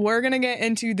 We're going to get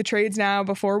into the trades now.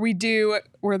 Before we do,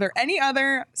 were there any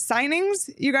other signings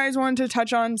you guys wanted to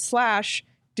touch on?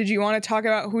 / did you want to talk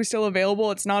about who's still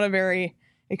available? It's not a very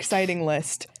exciting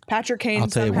list. Patrick Kane. I'll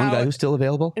tell you one guy who's still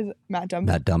available. Is Matt Dumba.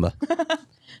 Matt Dumba.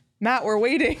 Matt, we're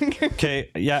waiting. Okay.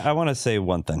 Yeah, I want to say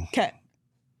one thing. Okay.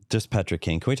 Just Patrick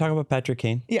Kane. Can we talk about Patrick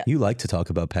Kane? Yeah. You like to talk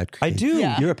about Patrick Kane. I do.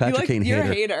 Yeah. You're a Patrick Kane You're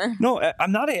hater. a hater. No,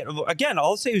 I'm not a. Again,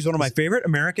 I'll say he's one of my favorite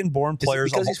American-born Is it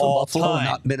players because of he's from all Buffalo, time.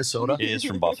 not Minnesota? He is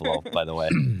from Buffalo, by the way.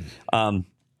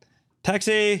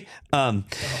 Taxi.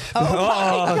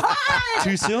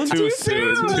 Too soon?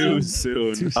 Too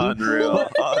soon. Unreal.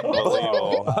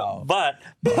 Unbelievable. Wow. But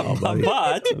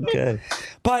Okay.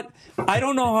 but I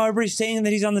don't know how everybody's saying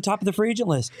that he's on the top of the free agent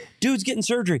list. Dude's getting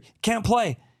surgery, can't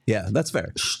play. Yeah, that's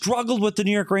fair. Struggled with the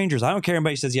New York Rangers. I don't care.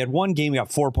 Anybody says he had one game, he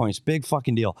got 4 points. Big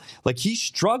fucking deal. Like, he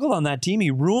struggled on that team.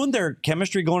 He ruined their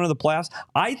chemistry going to the playoffs.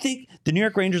 I think the New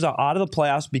York Rangers are out of the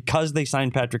playoffs because they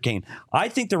signed Patrick Kane. I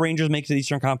think the Rangers make the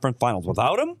Eastern Conference Finals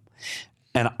without him.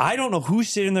 And I don't know who's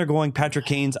sitting there going, Patrick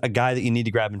Kane's a guy that you need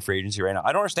to grab in free agency right now.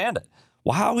 I don't understand it.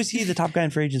 Well, how is he the top guy in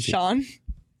free agency? Sean.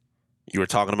 You were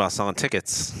talking about selling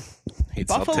tickets. He'd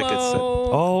sell Buffalo. tickets.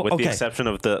 Oh, With okay. the exception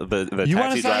of the You wanna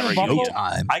taxi sign driver. in Buffalo? No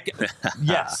time.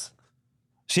 Yes.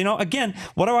 So, you know, again,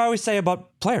 what do I always say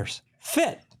about players?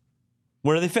 Fit.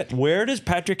 Where do they fit? Where does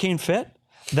Patrick Kane fit?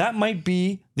 That might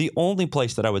be the only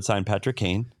place that I would sign Patrick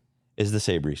Kane is the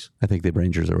Sabres. I think the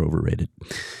Rangers are overrated.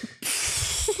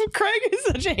 Craig is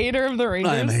such a hater of the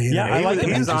Rangers. Yeah, I like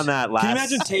He him. was on that last. Can you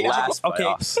imagine Tatum? last Okay,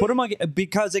 playoffs. put him on,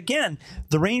 because again,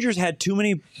 the Rangers had too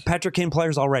many Patrick Kane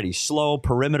players already. Slow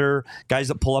perimeter guys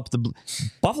that pull up the.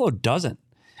 Buffalo doesn't.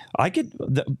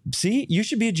 See, you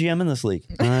should be a GM in this league.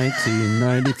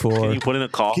 1994. Can you put in a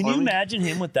call? Can for you me? imagine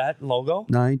him with that logo?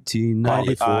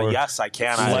 1994. Yes, I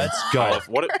can. Let's go.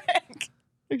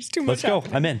 There's too Let's much. go.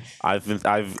 happening. I'm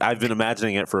in. I've been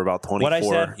imagining it for about 24 What I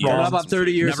said, years. How about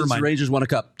 30 years Never since the mind. Rangers won a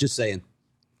cup? Just saying.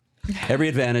 Every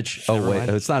advantage. Oh, wait.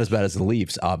 It's not as bad as the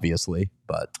Leafs, obviously,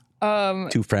 but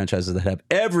two franchises that have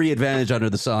every advantage under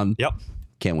the sun Yep.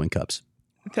 can't win cups.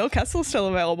 Phil Kessel's still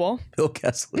available. Bill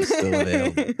Kessler's still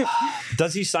available.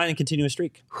 Does he sign and continue a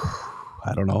streak?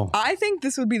 I don't know. I think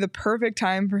this would be the perfect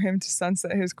time for him to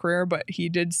sunset his career, but he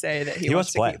did say that he wants wants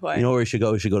to to play. keep playing. You know where he should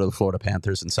go? He should go to the Florida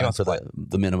Panthers and sign wants for to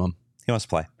the minimum. He wants to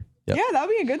play. Yep. Yeah, that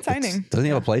would be a good signing. Doesn't he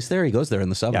have a place there? He goes there in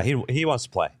the summer. Yeah, he wants to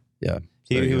play. Yeah.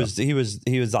 There He you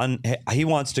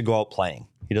wants to go out playing.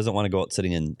 He doesn't want to go out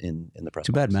sitting in the press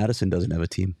Too bad Madison doesn't have a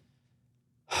team.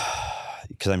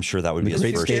 because I'm sure that would be The his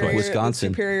great first state of choice.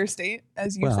 Wisconsin. Superior State,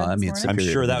 as you Well, said. I mean, this it's morning. I'm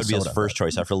superior sure to that would be his Minnesota, first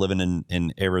choice after living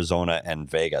in Arizona and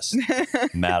Vegas,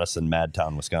 Madison,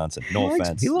 Madtown, Wisconsin. No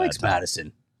offense. He likes Madtown.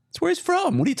 Madison. That's where he's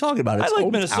from. What are you talking about? I It's like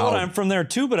hometown. Minnesota. I'm from there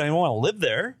too, but I don't want to live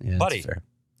there, Yeah, buddy. that's fair.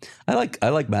 I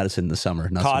like Madison in the summer.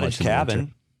 Not Cottage so much in the winter.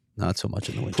 cabin, Not so much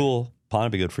in the winter. pool, pond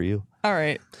would be good for you. All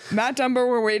right, Matt Dumber,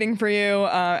 we're waiting for you.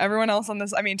 Everyone else on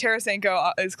this, I mean,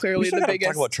 Tarasenko is We clearly still the gotta biggest.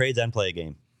 talk about trades and play a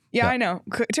game. Yeah, I know.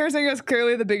 Tarasenko is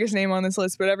clearly the biggest name on this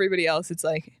list, but everybody else, it's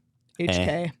like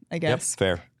HK, I guess, Yep,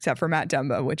 fair. except for Matt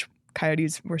Dumba, which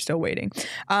Coyotes were still waiting.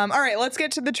 All right, let's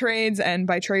get to the trades, and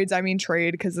by trades I mean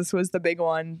trade because this was the big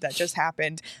one that just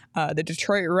happened. The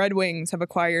Detroit Red Wings have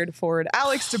acquired forward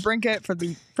Alex DeBrincat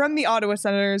from the Ottawa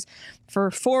Senators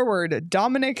for forward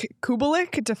Dominic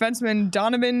Kubalik, defenseman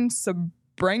Donovan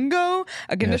Sabrengo,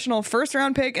 a conditional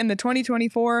first-round pick in the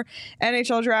 2024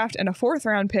 NHL draft, and a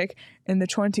fourth-round pick in the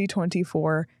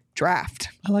 2024 draft.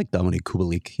 I like Dominic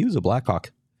Kubalik. He was a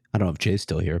Blackhawk. I don't know if Jay's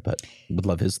still here, but would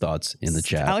love his thoughts in the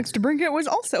chat. Alex DeBrincat was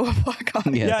also a Blackhawk.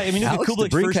 Yeah, I mean, Alex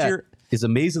Kubalik's first DeBrincat year- is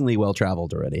amazingly well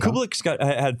traveled already. Huh? Kubalik's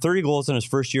had 30 goals in his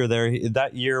first year there.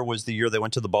 That year was the year they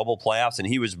went to the bubble playoffs, and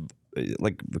he was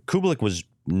like Kubalik was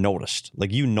noticed.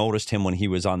 Like you noticed him when he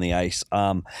was on the ice.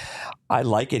 I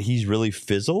like it. He's really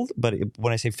fizzled, but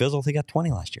when I say fizzled, he got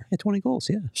 20 last year. Yeah, 20 goals.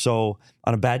 Yeah. So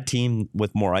on a bad team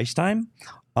with more ice time,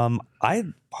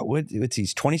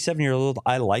 he's 27 years old.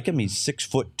 I like him. He's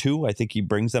 6'2". I think he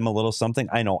brings them a little something.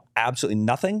 I know absolutely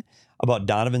nothing about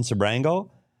Donovan Sabrango.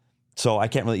 So I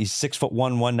can't really, he's 6'1",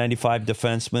 195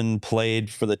 defenseman, played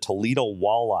for the Toledo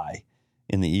Walleye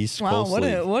in the East Wow, Coast what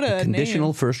League. what a Conditional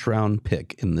name. first round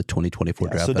pick in the 2024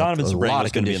 draft. So Donovan That's a Sabrina lot is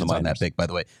of gonna be in the conditions on that minors. pick, by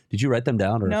the way. Did you write them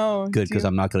down? Or? No, Good, because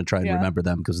I'm not going to try and Yeah. remember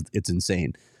them because it's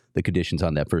insane, the conditions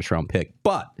on that first round pick.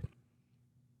 But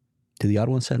do the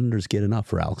Ottawa Senators get enough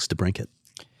for Alex DeBrincat?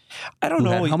 I don't Who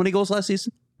know. had how many goals last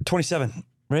season? 27,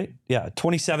 right? Yeah,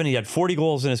 27. He had 40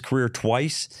 goals in his career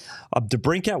twice.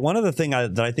 DeBrincat, one other thing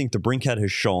that I think DeBrincat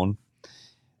has shown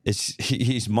is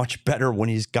he's much better when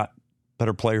he's got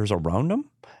better players around him.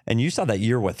 And you saw that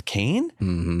year with Kane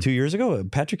 2 years ago.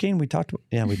 Patrick Kane, we talked about.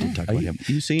 Yeah, we did talk Are about you, him. you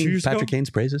 2 seeing years Patrick ago? Kane's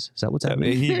praises? Is that what's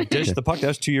happening? He dished the puck. That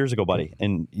was 2 years ago, buddy.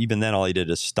 And even then, all he did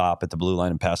is stop at the blue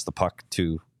line and pass the puck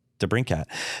to DeBrincat.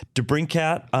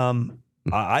 DeBrincat,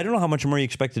 I don't know how much more you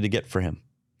expected to get for him.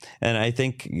 And I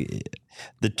think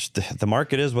the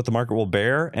market is what the market will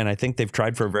bear. And I think they've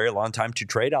tried for a very long time to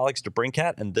trade Alex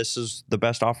DeBrincat, and this is the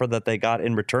best offer that they got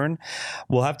in return.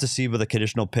 We'll have to see what the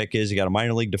conditional pick is. You got a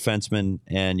minor league defenseman,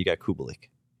 and you got Kubalik.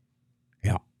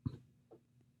 Yeah.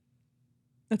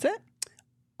 That's it.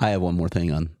 I have one more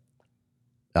thing on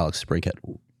Alex DeBrincat.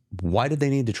 Why did they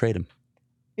need to trade him?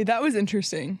 Yeah, that was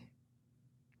interesting.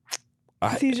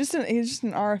 'Cause he's just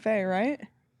an RFA, right?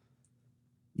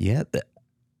 Yeah.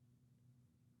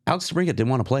 Alex DeBrincat didn't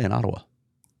want to play in Ottawa.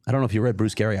 I don't know if you read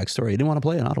Bruce Garriock's story. He didn't want to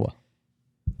play in Ottawa.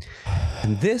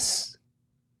 And this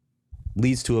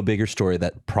leads to a bigger story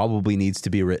that probably needs to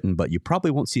be written, but you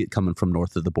probably won't see it coming from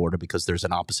north of the border because there's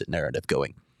an opposite narrative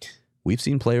going. We've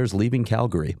seen players leaving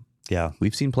Calgary. Yeah.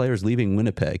 We've seen players leaving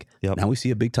Winnipeg. Yep. Now we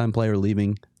see a big-time player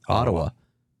leaving Ottawa.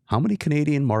 How many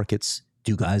Canadian markets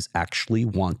do guys actually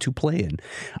want to play in?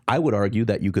 I would argue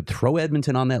that you could throw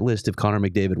Edmonton on that list if Connor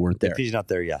McDavid weren't there. If he's not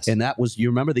there, yes. And that was, you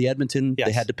remember the Edmonton, Yes.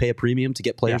 they had to pay a premium to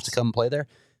get players Yes. to come and play there?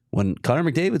 When Connor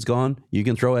McDavid's gone, you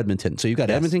can throw Edmonton. So you've got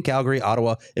Yes. Edmonton, Calgary,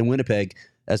 Ottawa, and Winnipeg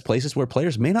as places where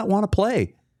players may not want to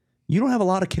play. You don't have a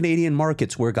lot of Canadian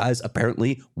markets where guys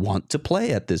apparently want to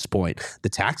play at this point. The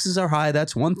taxes are high.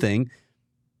 That's one thing.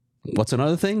 What's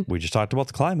another thing? We just talked about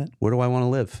the climate. Where do I want to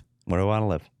live? Where do I want to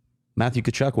live? Matthew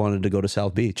Tkachuk wanted to go to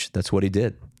South Beach. That's what he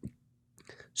did.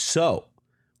 So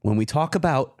when we talk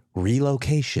about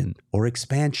relocation or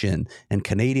expansion and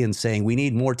Canadians saying we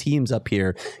need more teams up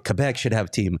here, Quebec should have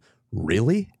a team.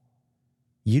 Really?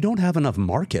 You don't have enough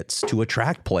markets to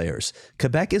attract players.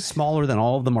 Quebec is smaller than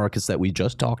all of the markets that we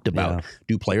just talked about. Yeah.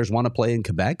 Do players want to play in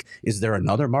Quebec? Is there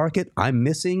another market I'm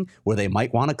missing where they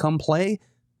might want to come play?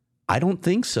 I don't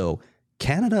think so.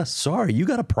 Canada, sorry, you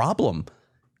got a problem.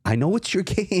 I know it's your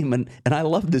game, and I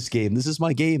love this game. This is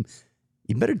my game.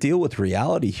 You better deal with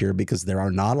reality here because there are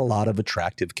not a lot of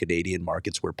attractive Canadian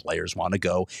markets where players want to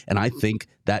go. And I think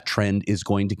that trend is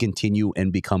going to continue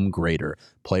and become greater.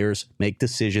 Players make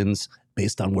decisions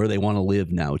based on where they want to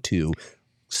live now, too.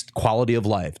 Quality of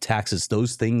life, taxes,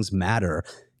 those things matter.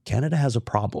 Canada has a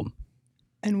problem.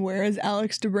 And where is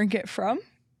Alex DeBrincat from?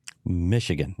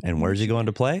 Michigan. And where's he going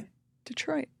to play?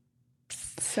 Detroit.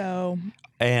 So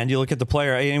And you look at the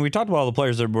player, and we talked about all the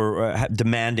players that were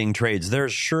demanding trades.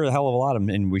 There's sure a hell of a lot of them.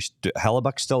 And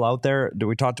Hellebuck's still out there.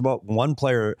 We talked about one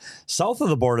player south of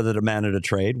the border that demanded a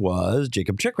trade was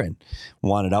Jacob Chychrun.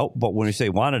 Wanted out. But when we say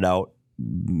wanted out,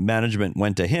 management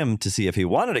went to him to see if he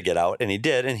wanted to get out, and he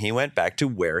did. And he went back to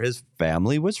where his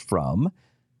family was from,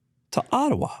 to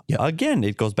Ottawa. Yeah. Again,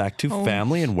 it goes back to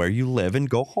family and where you live and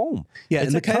go home. Yeah, it's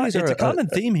and the Coyotes it's are a common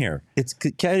theme here.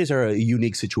 Coyotes are a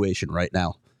unique situation right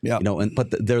now. Yeah. You know, but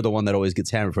they're the one that always gets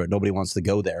hammered for it. Nobody wants to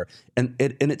go there. And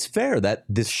it's fair that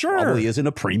this probably isn't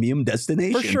a premium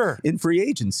destination For sure. in free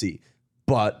agency.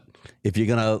 But if you're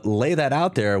going to lay that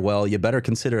out there, well, you better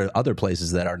consider other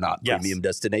places that are not premium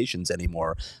destinations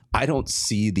anymore. I don't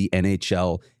see the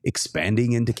NHL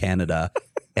expanding into Canada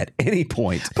at any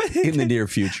point in the near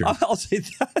future. I'll say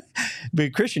that.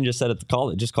 But Christian just said it.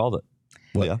 Just called it.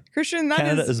 What? Yeah. Christian, that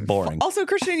Canada is boring. Also,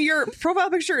 Christian, your profile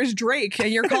picture is Drake,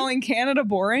 and you're calling Canada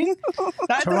boring.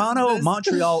 Toronto,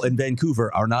 Montreal, and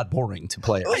Vancouver are not boring to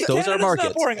players. Those Canada's are markets.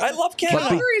 not boring. I love Canada.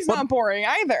 Calgary's not boring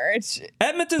either. It's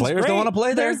Edmonton's Players great. don't want to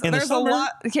play there. there's In the a summer?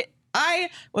 lot.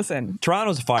 Listen.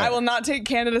 Toronto's a fire. I will not take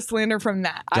Canada slander from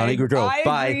that. Johnny Gaudreau, I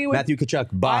bye. agree with- Matthew Tkachuk,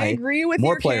 bye. I agree with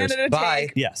More your players, Canada bye.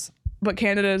 take, Yes. but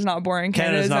Canada is not boring.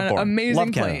 Canada Canada's is not an boring. amazing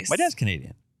Love Canada. place. My dad's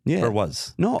Canadian. Yeah. Or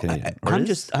was. No, Canadian. Or I'm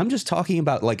is? just talking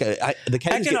about like the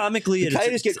Coyotes Economically, the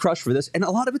Coyotes get crushed for this, and a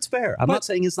lot of it's fair. I'm not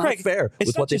saying it's not Craig, fair it's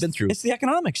with not what they've just- been through, It's the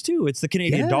economics too. It's the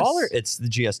Canadian Yes. dollar. It's the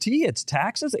GST. It's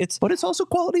taxes. It's but it's also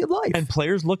quality of life. and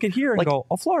players look at here and Like- go,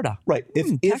 "Oh, Florida." Right.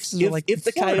 taxes are like if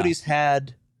the Florida. Coyotes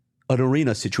had an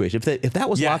arena situation, if that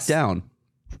was Yes. locked down,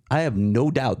 I have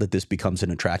no doubt that this becomes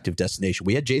an attractive destination.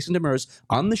 We had Jason Demers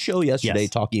on the show yesterday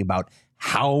talking about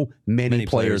how many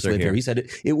players live here. He said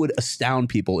it would astound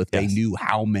people if they knew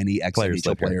how many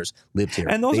ex-NHL players lived here.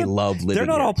 And they love living here. They're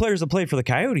not here. all players that played for the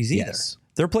Coyotes either. Yes.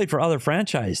 They're played for other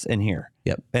franchises in here.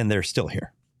 Yep. And they're still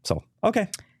here. So, okay.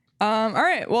 All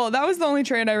right. Well, that was the only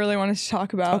trade I really wanted to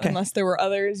talk about, unless there were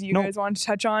others you guys wanted to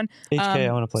touch on. HK,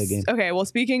 I want to play a game. Okay. Well,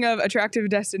 speaking of attractive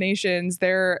destinations,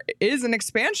 there is an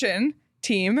expansion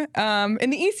team in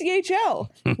the ECHL.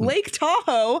 Lake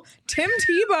Tahoe, Tim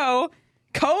Tebow,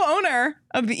 co-owner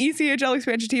of the ECHL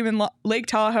expansion team in Lake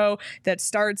Tahoe that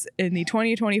starts in the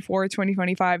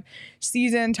 2024-2025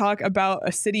 season. Talk about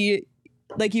a city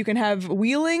like you can have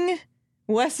Wheeling,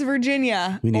 West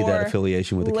Virginia. We need that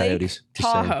affiliation with the Lake Coyotes.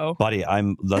 Tahoe. Buddy,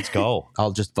 let's go.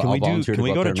 I'll volunteer. Can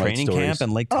we go to training camp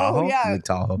in Lake Tahoe? Oh, yeah. Lake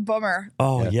Tahoe. Bummer.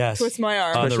 Oh, yes. Twist my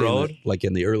arm. On the road? Like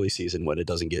in the early season when it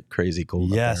doesn't get crazy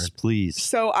cold. Yes, please.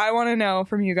 So I want to know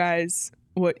from you guys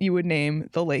what you would name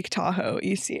the Lake Tahoe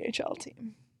ECHL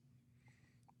team.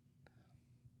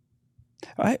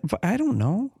 I don't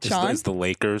know. Sean? Is the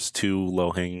Lakers too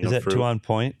low hanging? Is that too on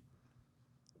point?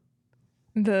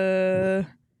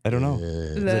 I don't know.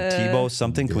 Is it Tebow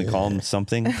something? Can we call him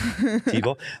something?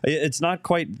 Tebow? It's not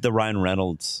quite the Ryan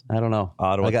Reynolds. I don't know.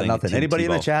 Ottawa I got thing, nothing. Team Anybody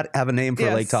in the Tebow. chat have a name for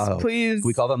Yes, Lake Tahoe? please. Can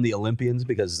we call them the Olympians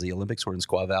because the Olympics were in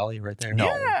Squaw Valley right there? No,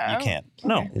 Yeah. you can't.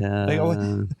 No.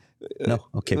 No.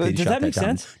 Okay, Pete, Does shut that make down.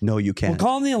 sense? No, you can't. We'll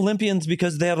call them the Olympians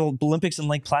because they had Olympics in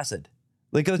Lake Placid.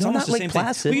 Like it's No, almost not the Lake same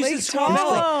Placid. thing. We Lake said Squaw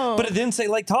Tahoe. Valley, but it didn't say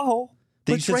Lake Tahoe.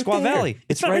 They It's said right Squaw there. Valley.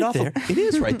 It's not right right off there. It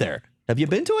is right there. Have you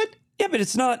been to it? Yeah, but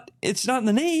it's not. It's not in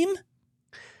the name.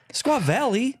 Squaw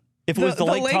Valley. If it was the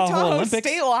Lake Tahoe Olympics,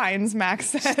 state lines, Max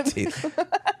said.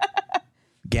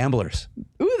 Gamblers.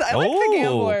 Ooh, I like the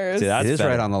Gamblers. See, that's It is better.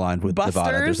 right on the line with Busters?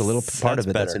 Nevada. There's a little part That's of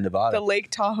it that's better. in Nevada. The Lake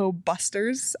Tahoe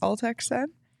Busters, Altec said.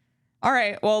 All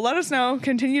right. Well, let us know.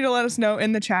 Continue to let us know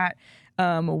in the chat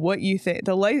what you think.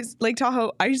 The Lake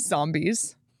Tahoe Ice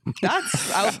Zombies.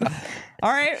 That's all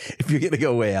right. If you're going to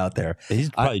go way out there. He's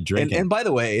probably drinking. And by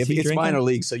the way, Is if he it's drinking? minor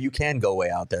league, so you can go way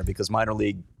out there because minor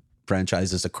league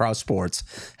franchises across sports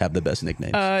have the best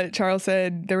nicknames. Charles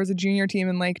said there was a junior team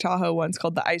in Lake Tahoe once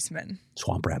called the Icemen.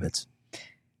 Swamp Rabbits.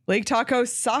 Lake Tahoe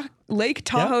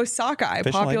sockeye,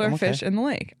 Fish popular lake, I'm okay. fish in the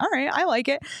lake. All right, I like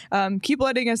it. Keep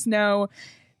letting us know.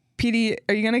 PD,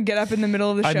 are you going to get up in the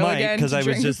middle of the I show might again because to I was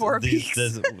drink just. Four These,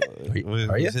 Peaks?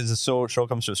 Are you? This show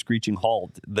comes to a screeching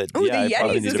halt. That Ooh, yeah, the I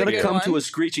probably Yetis need is to a Going be to good come to one. a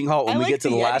screeching halt when I we like get to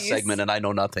the the last Yetis. segment, and I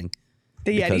know nothing.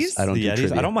 The Because Yetis? I don't The do Yetis.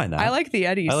 trivia. I don't mind that. I like the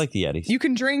Yetis. I like the Yetis. You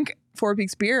can drink Four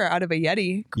Peaks beer out of a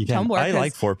Yeti You can. tumbler. I 'cause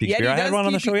like Four Peaks Yeti beer. I had does one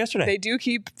on the keep- show yesterday. They do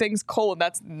keep things cold.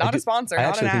 That's not a sponsor. I not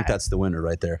actually an think ad. that's the winner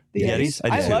right there. The Yetis?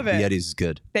 I I do love The it. Yetis is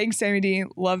good. Thanks, Sammy D.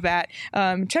 Love that.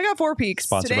 Check out Four Peaks.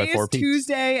 Sponsored Today by Four is Peaks.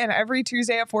 Tuesday, and every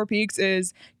Tuesday at Four Peaks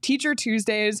is Teacher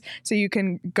Tuesdays. So you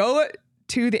can go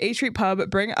to the A Street Pub,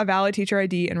 bring a valid teacher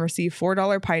ID, and receive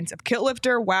 $4 pints of Kit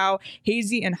Lifter, Wow,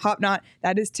 Hazy, and Hop Knot.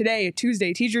 That is today,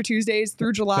 Tuesday, Teacher Tuesdays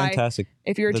through July. Fantastic.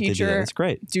 If you're a that they do that. teacher, That's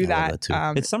great. do I love that.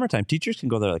 that too. It's summertime. Teachers can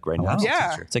go there like right now.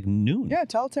 Yeah. It's like noon. Yeah,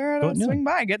 tell Tara Go to at noon. swing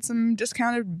by, get some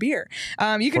discounted beer.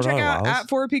 You can check $4 out wows. at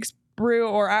Four Peaks Brew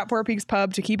or at Four Peaks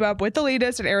Pub to keep up with the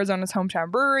latest at Arizona's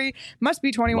hometown brewery. Must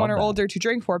be 21 Love or that. older to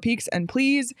drink Four Peaks, and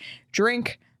please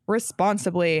drink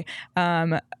responsibly.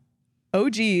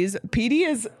 OGs, PD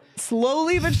is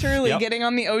slowly but surely Yep. getting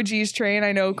on the OGs train.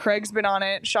 I know Craig's been on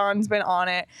it, Sean's been on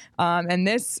it, and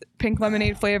this pink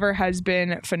lemonade flavor has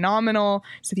been phenomenal.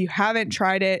 So if you haven't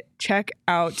tried it, check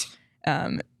out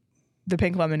the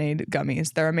pink lemonade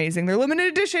gummies. They're amazing. They're limited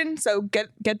edition, so get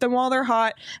them while they're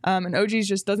hot. And OGs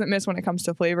just doesn't miss when it comes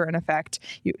to flavor and effect.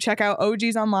 You check out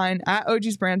OGs online at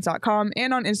ogsbrands.com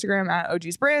and on Instagram at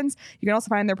ogsbrands. You can also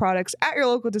find their products at your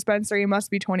local dispensary. You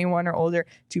must be 21 or older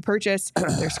to purchase.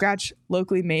 They're scratch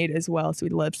locally made as well, so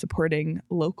we love supporting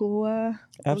local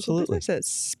Absolutely.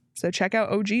 businesses. So check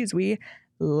out OGs. We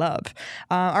love.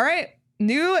 All right.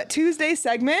 New Tuesday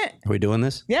segment. Are we doing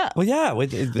this? Yeah. Well, yeah. I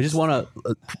just want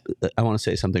to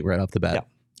say something right off the bat. Yeah.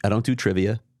 I don't do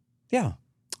trivia. Yeah.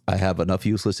 I have enough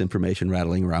useless information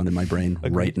rattling around in my brain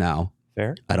Agreed. right now.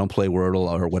 Fair. I don't play Wordle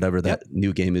or whatever that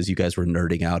new game is you guys were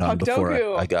nerding out on before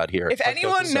Puckdoku. I got here. If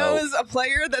anyone So, knows a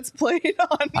player that's played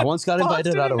on I once got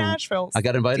invited Boston out and of Nashville, I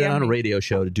got invited DM on a me. radio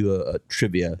show to do a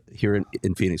trivia here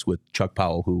in Phoenix with Chuck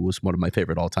Powell, who was one of my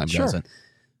favorite all-time guys. Sure. And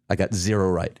I got 0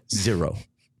 right. 0.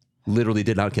 Literally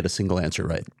did not get a single answer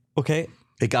right. Okay.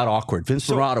 It got awkward. Vince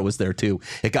Ferrata was there too.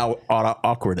 It got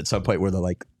awkward at some point where they're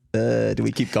like, do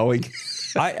we keep going?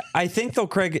 I think though,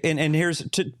 Craig, and here's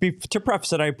to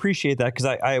preface it, I appreciate that because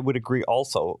I would agree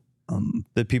also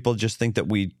that people just think that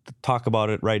we talk about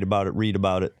it, write about it, read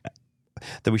about it.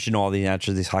 that we should know all the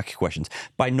answers to these hockey questions.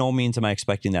 By no means am I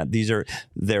expecting that.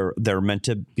 They're meant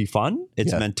to be fun.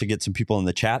 It's meant to get some people in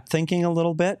the chat thinking a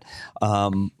little bit.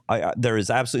 There is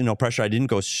absolutely no pressure. I didn't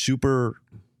go super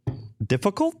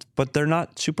difficult, but they're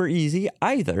not super easy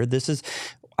either.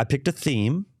 I picked a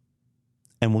theme,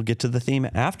 and we'll get to the theme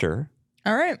after.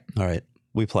 All right.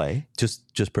 We play.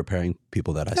 Just preparing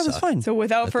people that I saw. That was fun. So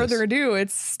without further ado,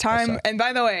 it's time. And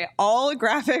by the way, all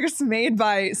graphics made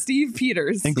by Steve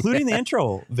Peters, including the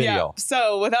intro video. Yeah.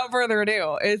 So without further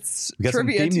ado, it's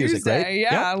Trivia Tuesday. Music, right?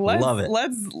 Yeah. Yep. Love it.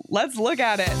 Let's look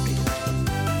at it.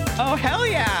 Oh hell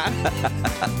yeah!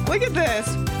 Look at this,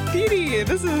 Petey.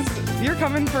 You're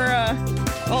coming for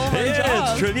all of our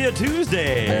jobs. It's Trivia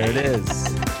Tuesday. There it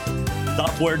is.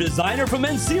 Software designer from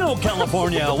Encino,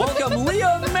 California. Welcome,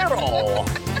 Leah Merrill.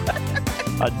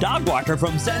 A dog walker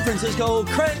from San Francisco,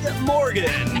 Craig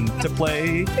Morgan, to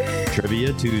play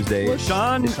Trivia Tuesday. Well,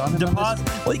 Sean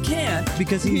DePaz. Well, he can't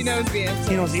because he knows the answers.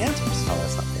 He knows the answers. Oh,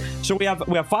 that's not fair. So we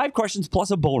have 5 questions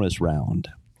plus a bonus round.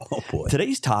 Oh boy.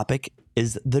 Today's topic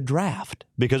is the draft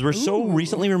because we're so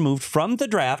recently removed from the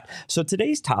draft. So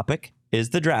today's topic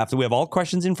is the draft. We have all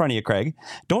questions in front of you, Craig.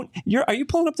 Are you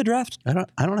pulling up the draft? I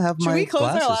don't have my Should we close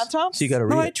glasses, our laptops? so you got to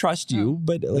read No, it. I trust you,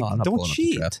 but don't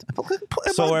cheat.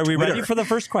 So are we ready for the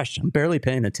first question? I'm barely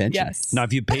paying attention. Yes. Now,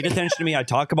 if you paid attention to me, I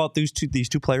talk about these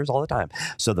two players all the time.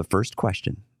 So the first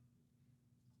question.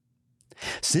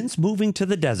 Since moving to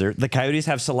the desert, the Coyotes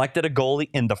have selected a goalie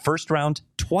in the first round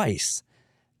twice.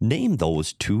 Name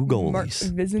those 2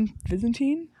 goalies.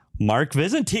 Byzantine? Mark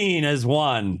Byzantine is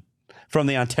one from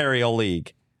the Ontario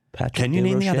League. Can you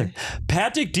name the other?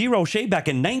 Patrick DeRoche back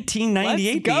in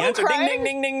 1998. Let's go, the answer, Craig. ding,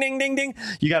 ding, ding, ding, ding, ding.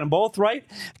 You got them both right.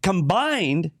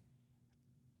 Combined,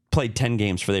 played 10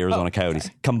 games for the Arizona Coyotes.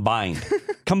 Okay.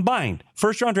 Combined.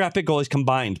 First round draft pick goalies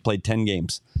combined played 10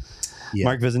 games. Yeah.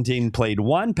 Mark Byzantine played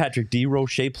 1. Patrick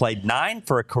DeRoche played 9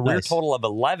 for a career total of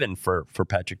 11 for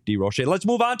Patrick DeRoche. Let's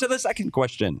move on to the second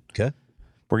question. Okay.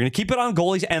 We're going to keep it on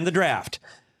goalies and the draft.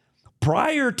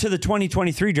 Prior to the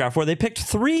 2023 draft, where they picked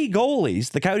 3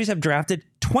 goalies, the Coyotes have drafted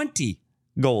 20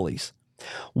 goalies.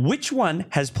 Which one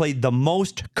has played the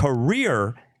most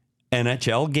career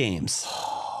NHL games?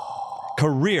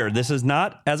 Career. This is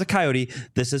not as a Coyote.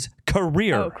 This is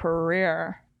career. Oh,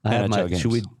 career. NHL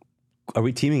games. Are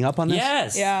we teaming up on this?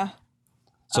 Yes. Yeah.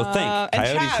 So think. And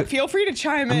Coyotes. Chad, feel free to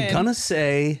chime in. I'm gonna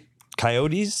say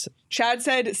Coyotes. Chad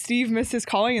said Steve missed his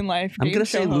calling in life. I'm gonna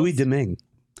say Louis Domingue.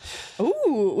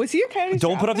 Ooh, was he a Coyotes?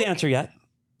 Don't put up the answer yet.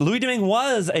 Louis Domingue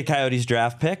was a Coyotes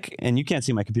draft pick, and you can't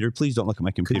see my computer. Please don't look at my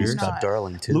computer. Scott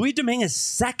Darling too. Louis Domingue is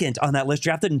second on that list,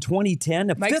 drafted in 2010.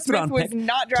 A Mike 5th Smith round was pick.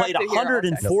 not drafted played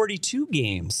 142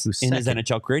 games in his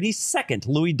NHL career. He's second.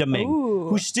 Louis Domingue,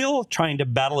 who's still trying to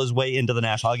battle his way into the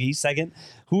National Hockey. He's second.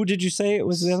 Who did you say it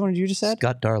was the other one you just said?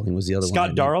 Scott Darling was the other one.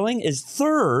 Scott Darling is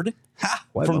third.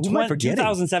 From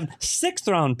 2007,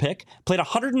 6th round pick, played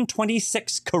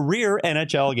 126 career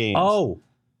NHL games. Oh,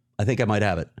 I think I might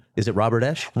have it. Is it Robert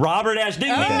Esch? Robert Esch,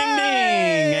 ding, ding, ding, ding.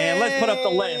 And let's put up the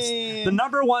list. The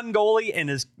number 1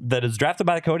 goalie that is drafted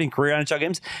by the Coyote in career NHL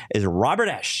games is Robert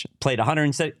Esch. Played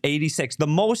 186. The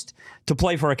most to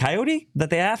play for a Coyote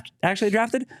that they actually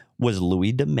drafted was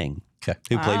Louis Domingue. Okay.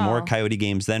 Who played more Coyote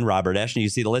games than Robert Esch. And you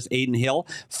see the list. Aiden Hill,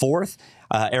 4th.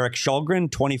 Eric Källgren,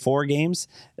 24 games.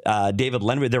 David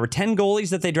Lenwood. There were 10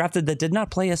 goalies that they drafted that did not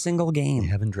play a single game. They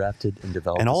haven't drafted and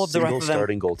developed and all of the rest of them,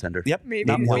 starting goaltender. Yep.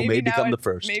 Maybe may become the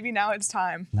first. Maybe now it's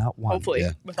time. Not one. Hopefully.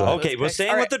 Yeah. Okay, we're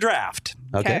staying with the draft.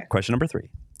 Okay. Question number 3.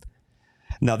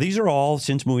 Now, these are all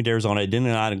since moving to Arizona. I did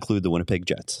not include the Winnipeg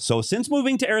Jets. So since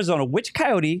moving to Arizona, which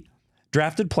Coyote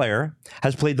drafted player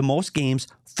has played the most games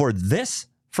for this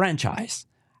franchise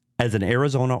as an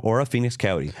Arizona or a Phoenix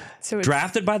Coyote? So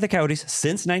drafted by the Coyotes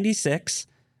since 96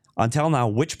 until now,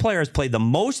 which player has played the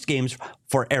most games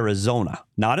for Arizona?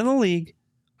 Not in the league,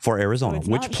 for Arizona. it's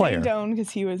which not player? Shane Doan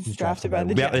because he was drafted by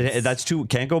the Jets. Yeah, that's too.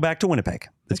 Can't go back to Winnipeg.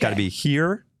 It's got to be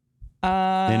here in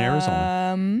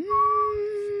Arizona.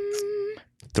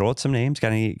 Throw out some names.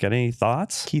 Got any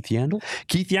thoughts? Keith Yandel?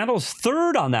 Keith Yandel's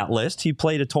 3rd on that list. He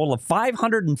played a total of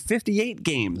 558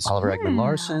 games. Oliver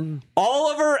Ekman-Larsson.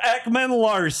 Oliver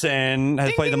Ekman-Larsson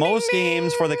has played the most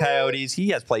games for the Coyotes. He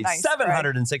has played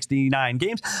 769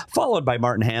 games, followed by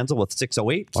Martin Hanzal with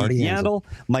 608. Keith Yandel.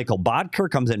 Michael Bodker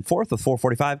comes in 4th with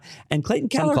 445. And Clayton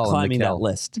Keller climbing that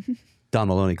list. Don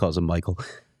Maloney calls him Michael.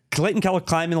 Clayton Keller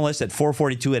climbing the list at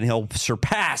 442, and he'll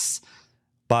surpass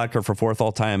Bodker for 4th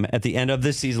all-time at the end of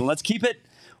this season. Let's keep it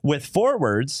with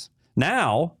forwards.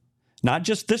 Now, not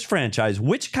just this franchise,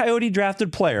 which Coyote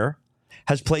drafted player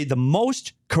has played the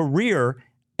most career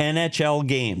NHL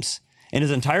games in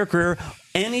his entire career?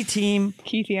 Any team.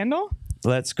 Keith Yandel?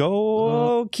 Let's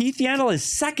go. Keith Yandel is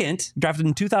second, drafted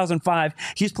in 2005.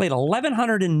 He's played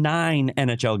 1,109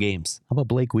 NHL games. How about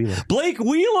Blake Wheeler? Blake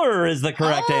Wheeler is the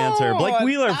correct answer. Blake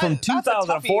Wheeler from that's a toughie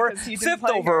 2004, 'cause he didn't fifth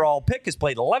play here. overall pick, has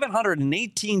played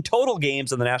 1,118 total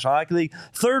games in the National Hockey League.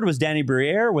 Third was Danny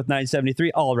Briere with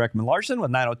 973. Ulrich Ekman Larsson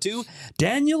with 902.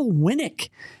 Daniel Winnick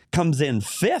comes in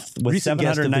fifth with Recent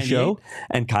guest of the 798. show.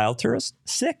 And Kyle Turris,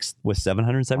 sixth with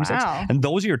 776. Wow. And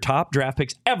those are your top draft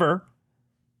picks ever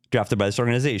drafted by this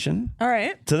organization. All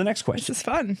right. To the next This question. is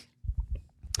fun.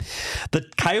 The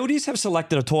Coyotes have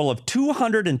selected a total of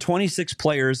 226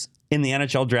 players in the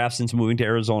NHL draft since moving to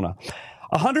Arizona.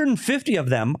 150 of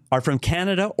them are from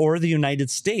Canada or the United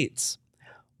States.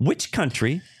 Which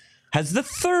country has the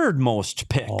third most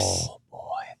picks? Oh boy,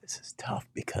 this is tough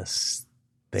because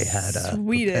they had a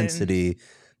Sweden. propensity.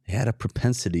 They had a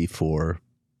propensity for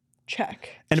Check.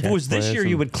 And if it Czech was this players year,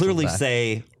 you and would clearly Slovak.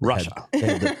 say Russia.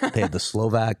 They had the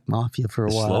Slovak mafia for a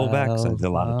while. Slovaks, and a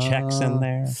lot of Czechs in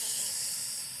there.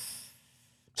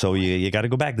 So you got to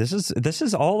go back. This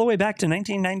is all the way back to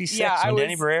 1996 Yeah, when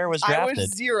Danny Briere was drafted. I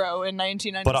was 0 in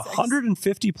 1996. But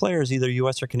 150 players, either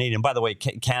U.S. or Canadian. By the way,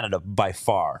 Canada by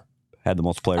far had the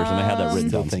most players, and I had that I written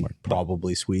still down think somewhere.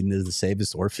 probably Sweden is the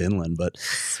safest, or Finland, but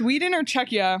Sweden or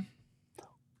Czechia?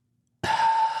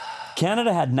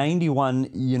 Canada had 91.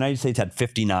 United States had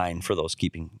 59 for those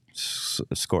keeping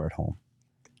score at home.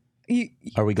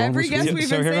 are we going Every with guess Sweden? we've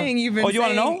So been here we go. saying, you've been Oh, you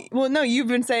wanna saying. Well, no, you've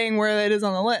been saying where it is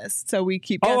on the list, so we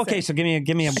keep guessing. Oh, okay. So give me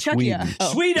a Czechia. Sweden.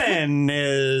 Oh. Sweden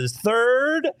is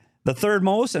third, the third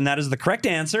most, and that is the correct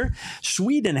answer.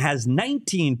 Sweden has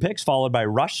 19 picks, followed by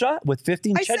Russia with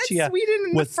 15. I said Czechia Sweden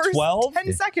in with the first 12.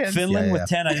 10 seconds. Finland Yeah, with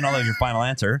 10. I didn't know that was your final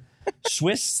answer.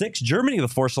 Swiss 6, Germany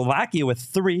with 4, Slovakia with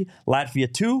 3,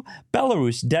 Latvia 2,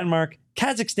 Belarus, Denmark,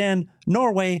 Kazakhstan,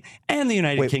 Norway, and the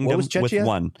United Wait, what Kingdom was with Czechia?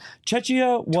 1.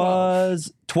 Czechia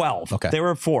was 12. Okay. They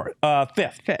were fifth.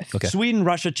 Fifth. Okay. Sweden,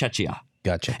 Russia, Czechia.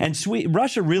 Gotcha. And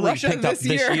Russia really Russia picked up this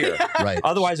this year. year. Right.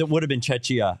 Otherwise, it would have been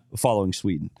Czechia following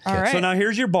Sweden. All right. So now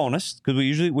here's your bonus, because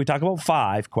we talk about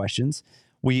 5 questions.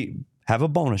 We have a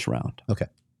bonus round. Okay.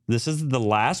 This is the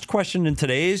last question in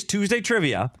today's Tuesday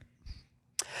trivia.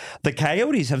 The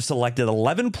Coyotes have selected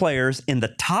 11 players in the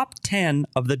top 10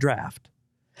 of the draft.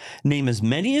 Name as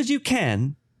many as you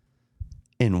can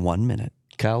in 1 minute.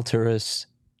 Kyle Turris,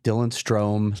 Dylan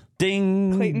Strome,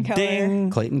 Ding. Clayton Keller. Ding.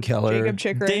 Clayton Keller. Jacob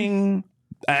Chikrin. Ding.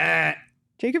 Ah.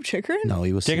 Jacob Chikrin? No,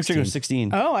 he was Jacob Chikrin 16. was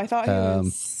 16. Oh, I thought he Um,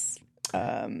 was.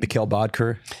 Mikhail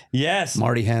Bodker, Yes.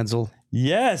 Marty Hansel.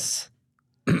 Yes.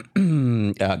 Wait.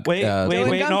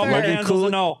 Dylan No, Gunther. Marty Hansel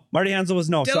was no. Marty Hansel was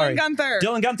no. Dylan Sorry. Gunther.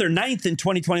 Dylan Gunther, 9th in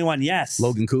 2021. Yes.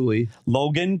 Logan Cooley,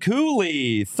 Logan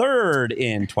Cooley, 3rd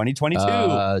in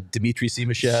 2022. Dmitry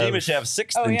Simashev. Simashev,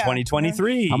 6th Oh, in yeah.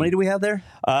 2023. How many do we have there?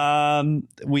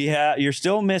 You're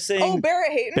still missing. Oh,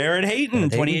 Barrett Hayton. Barrett Hayton,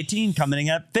 2018, coming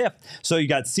in at 5th. So you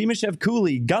got Simashev,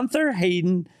 Cooley, Gunther,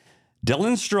 Hayden,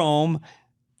 Dylan Strome,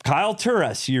 Kyle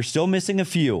Turris. You're still missing a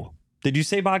few. Did you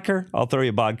say Bodker? I'll throw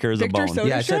you Bodker as Victor a bone. Soderstrom?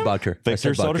 Yeah, I said Bodker.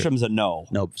 Victor Soderstrom's a no.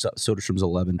 No, Soderstrom's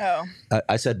 11. Oh.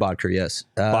 I said Bodker, yes.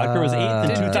 Bodker was 8th in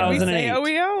Did we 2008. say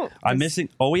OEO? I'm missing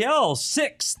OEL,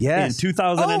 6th Yes. in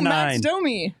 2009. Oh, Max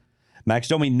Domi. Max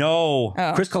Domi, no.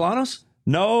 Oh. Chris Kalanos?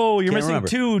 No, you're Can't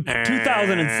missing remember.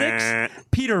 2006.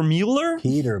 Peter Mueller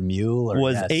Peter Mueller.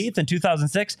 was yes. 8th in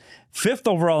 2006. 5th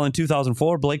overall in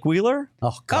 2004. Blake Wheeler,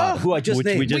 Oh, God. Who I just which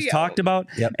named. we just talked about.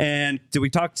 Yep. And did we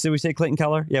say Clayton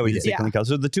Keller? Yeah, we did say Yeah. Clayton Keller.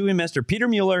 So the 2 we missed are Peter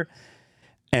Mueller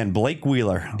and Blake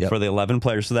Wheeler Yep. for the 11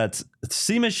 players. So that's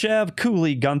Simashev,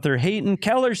 Cooley, Gunther, Hayton,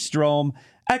 Keller, Strome,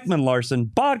 Ekman Larsson,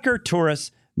 Bodker,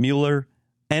 Turris, Mueller,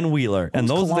 and Wheeler. And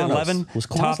was those are the Kalanos? 11 Was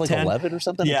Kalanos top like 10. 11 or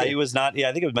something? Yeah, Okay. he was not. Yeah,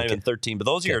 I think it might have been 13. But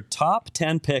those are your top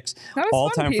 10 picks, That was fun,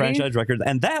 all-time Petey. franchise records.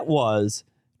 And that was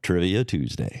Trivia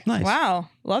Tuesday. Nice. Wow.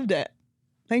 Loved it.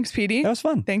 Thanks, Petey. That was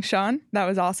fun. Thanks, Sean. That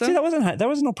was awesome. See, that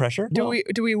was no pressure. do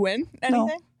we win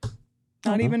anything?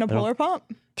 Not even a I don't- polar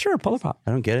pop? Sure, pull it pop.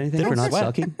 I don't get anything They for don't not sweat.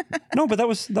 sucking. No, but that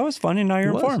was fun, and now you're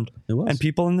It was. informed. It was. And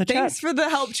people in the Thanks chat. for the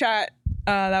help chat.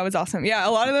 That was awesome. Yeah,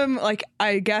 a lot of them, like,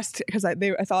 I guessed because I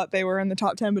thought they were in the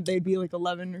top 10, but they'd be like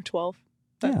 11 or 12.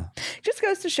 But Yeah. just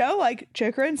goes to show, like,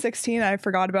 Chikrin, 16, I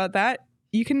forgot about that.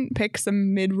 You can pick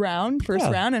some mid-round, first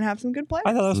Yeah. round, and have some good players.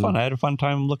 I thought that was fun. I had a fun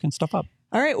time looking stuff up.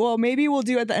 All right, well, maybe we'll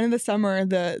do at the end of the summer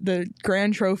the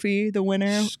grand trophy, the winner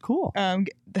It's cool.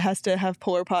 has to have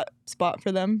polar pot spot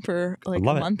for them for like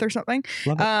Love a it. month or something.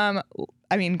 Love it.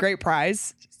 I mean, great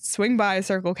prize. Swing by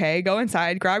Circle K, go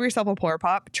inside, grab yourself a polar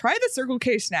pop, try the Circle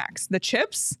K snacks, the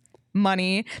chips.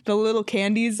 money. The little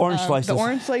candies, Orange slices. the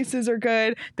orange slices are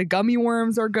good. The gummy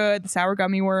worms are good. The sour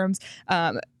gummy worms,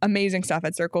 amazing stuff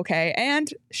at Circle K.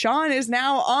 And Sean is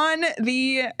now on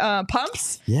the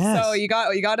pumps. Yes. So you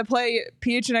got to play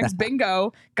PHNX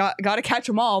bingo. Got to catch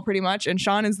them all pretty much. And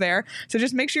Sean is there. So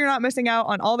just make sure you're not missing out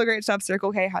on all the great stuff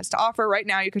Circle K has to offer. Right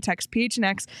now, you could text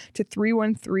PHNX to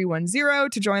 31310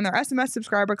 to join their SMS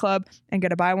subscriber club and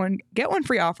get a buy one, get one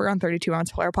free offer on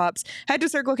 32-ounce Polar Pops. Head to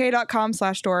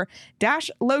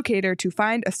circlek.com/store-locator to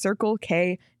find a Circle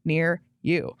K near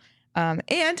you.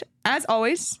 And as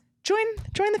always, join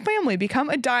the family.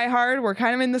 Become a diehard. We're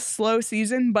kind of in the slow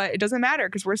season, but it doesn't matter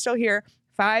because we're still here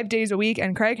 5 days a week.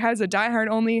 And Craig has a diehard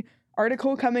only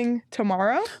article coming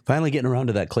tomorrow. Finally getting around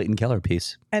to that Clayton Keller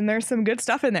piece. And there's some good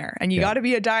stuff in there. And you got to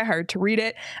be a diehard to read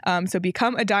it. So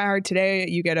become a diehard today.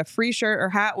 You get a free shirt or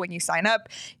hat when you sign up.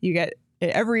 You get it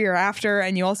every year after.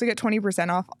 And you also get 20%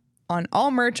 off on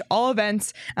all merch, all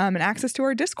events, and access to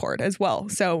our Discord as well.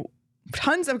 So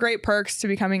tons of great perks to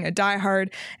becoming a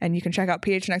diehard. And you can check out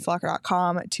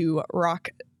phnxlocker.com to rock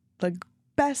the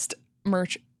best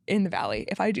merch in the Valley,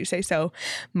 if I do say so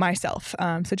myself.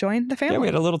 So join the family. Yeah, we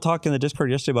had a little talk in the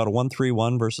Discord yesterday about a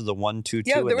 1-3-1 versus a 1-2-2.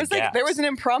 Yeah, there was an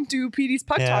impromptu PD's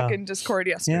Puck Talk in Discord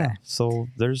yesterday. Yeah, so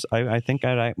I think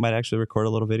I might actually record a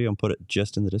little video and put it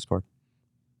just in the Discord.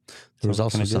 There was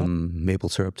also some maple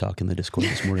syrup talk in the Discord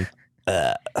this morning.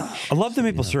 I love the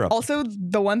maple syrup. Also,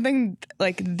 the one thing,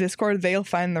 like Discord, they'll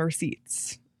find the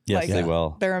receipts. Yes, they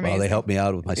will. They're amazing. Well, they helped me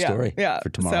out with my story for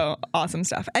tomorrow. So awesome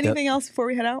stuff. Anything else before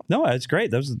we head out? No, it's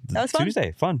great. That was fun.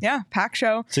 Tuesday. Fun. Yeah, pack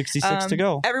show. 66 to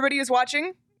go. Everybody who's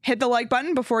watching, hit the like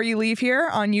button before you leave here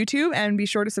on YouTube, and be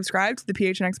sure to subscribe to the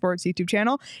PHNX Sports YouTube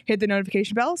channel. Hit the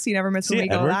notification bell so you never miss when we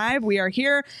go live. We are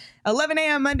here 11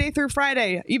 a.m. Monday through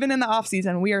Friday. Even in the off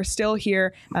season, we are still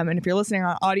here. And if you're listening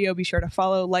on audio, be sure to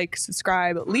follow, like,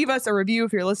 subscribe, leave us a review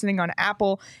if you're listening on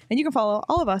Apple. And you can follow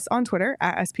all of us on Twitter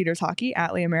at SPetersHockey,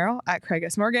 at Leah Merrill, at Craig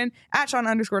S. Morgan, at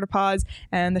Sean_DePaz,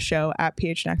 and the show at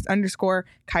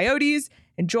PHNX_Coyotes.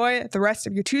 Enjoy the rest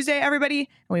of your Tuesday, everybody,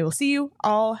 and we will see you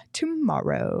all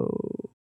tomorrow.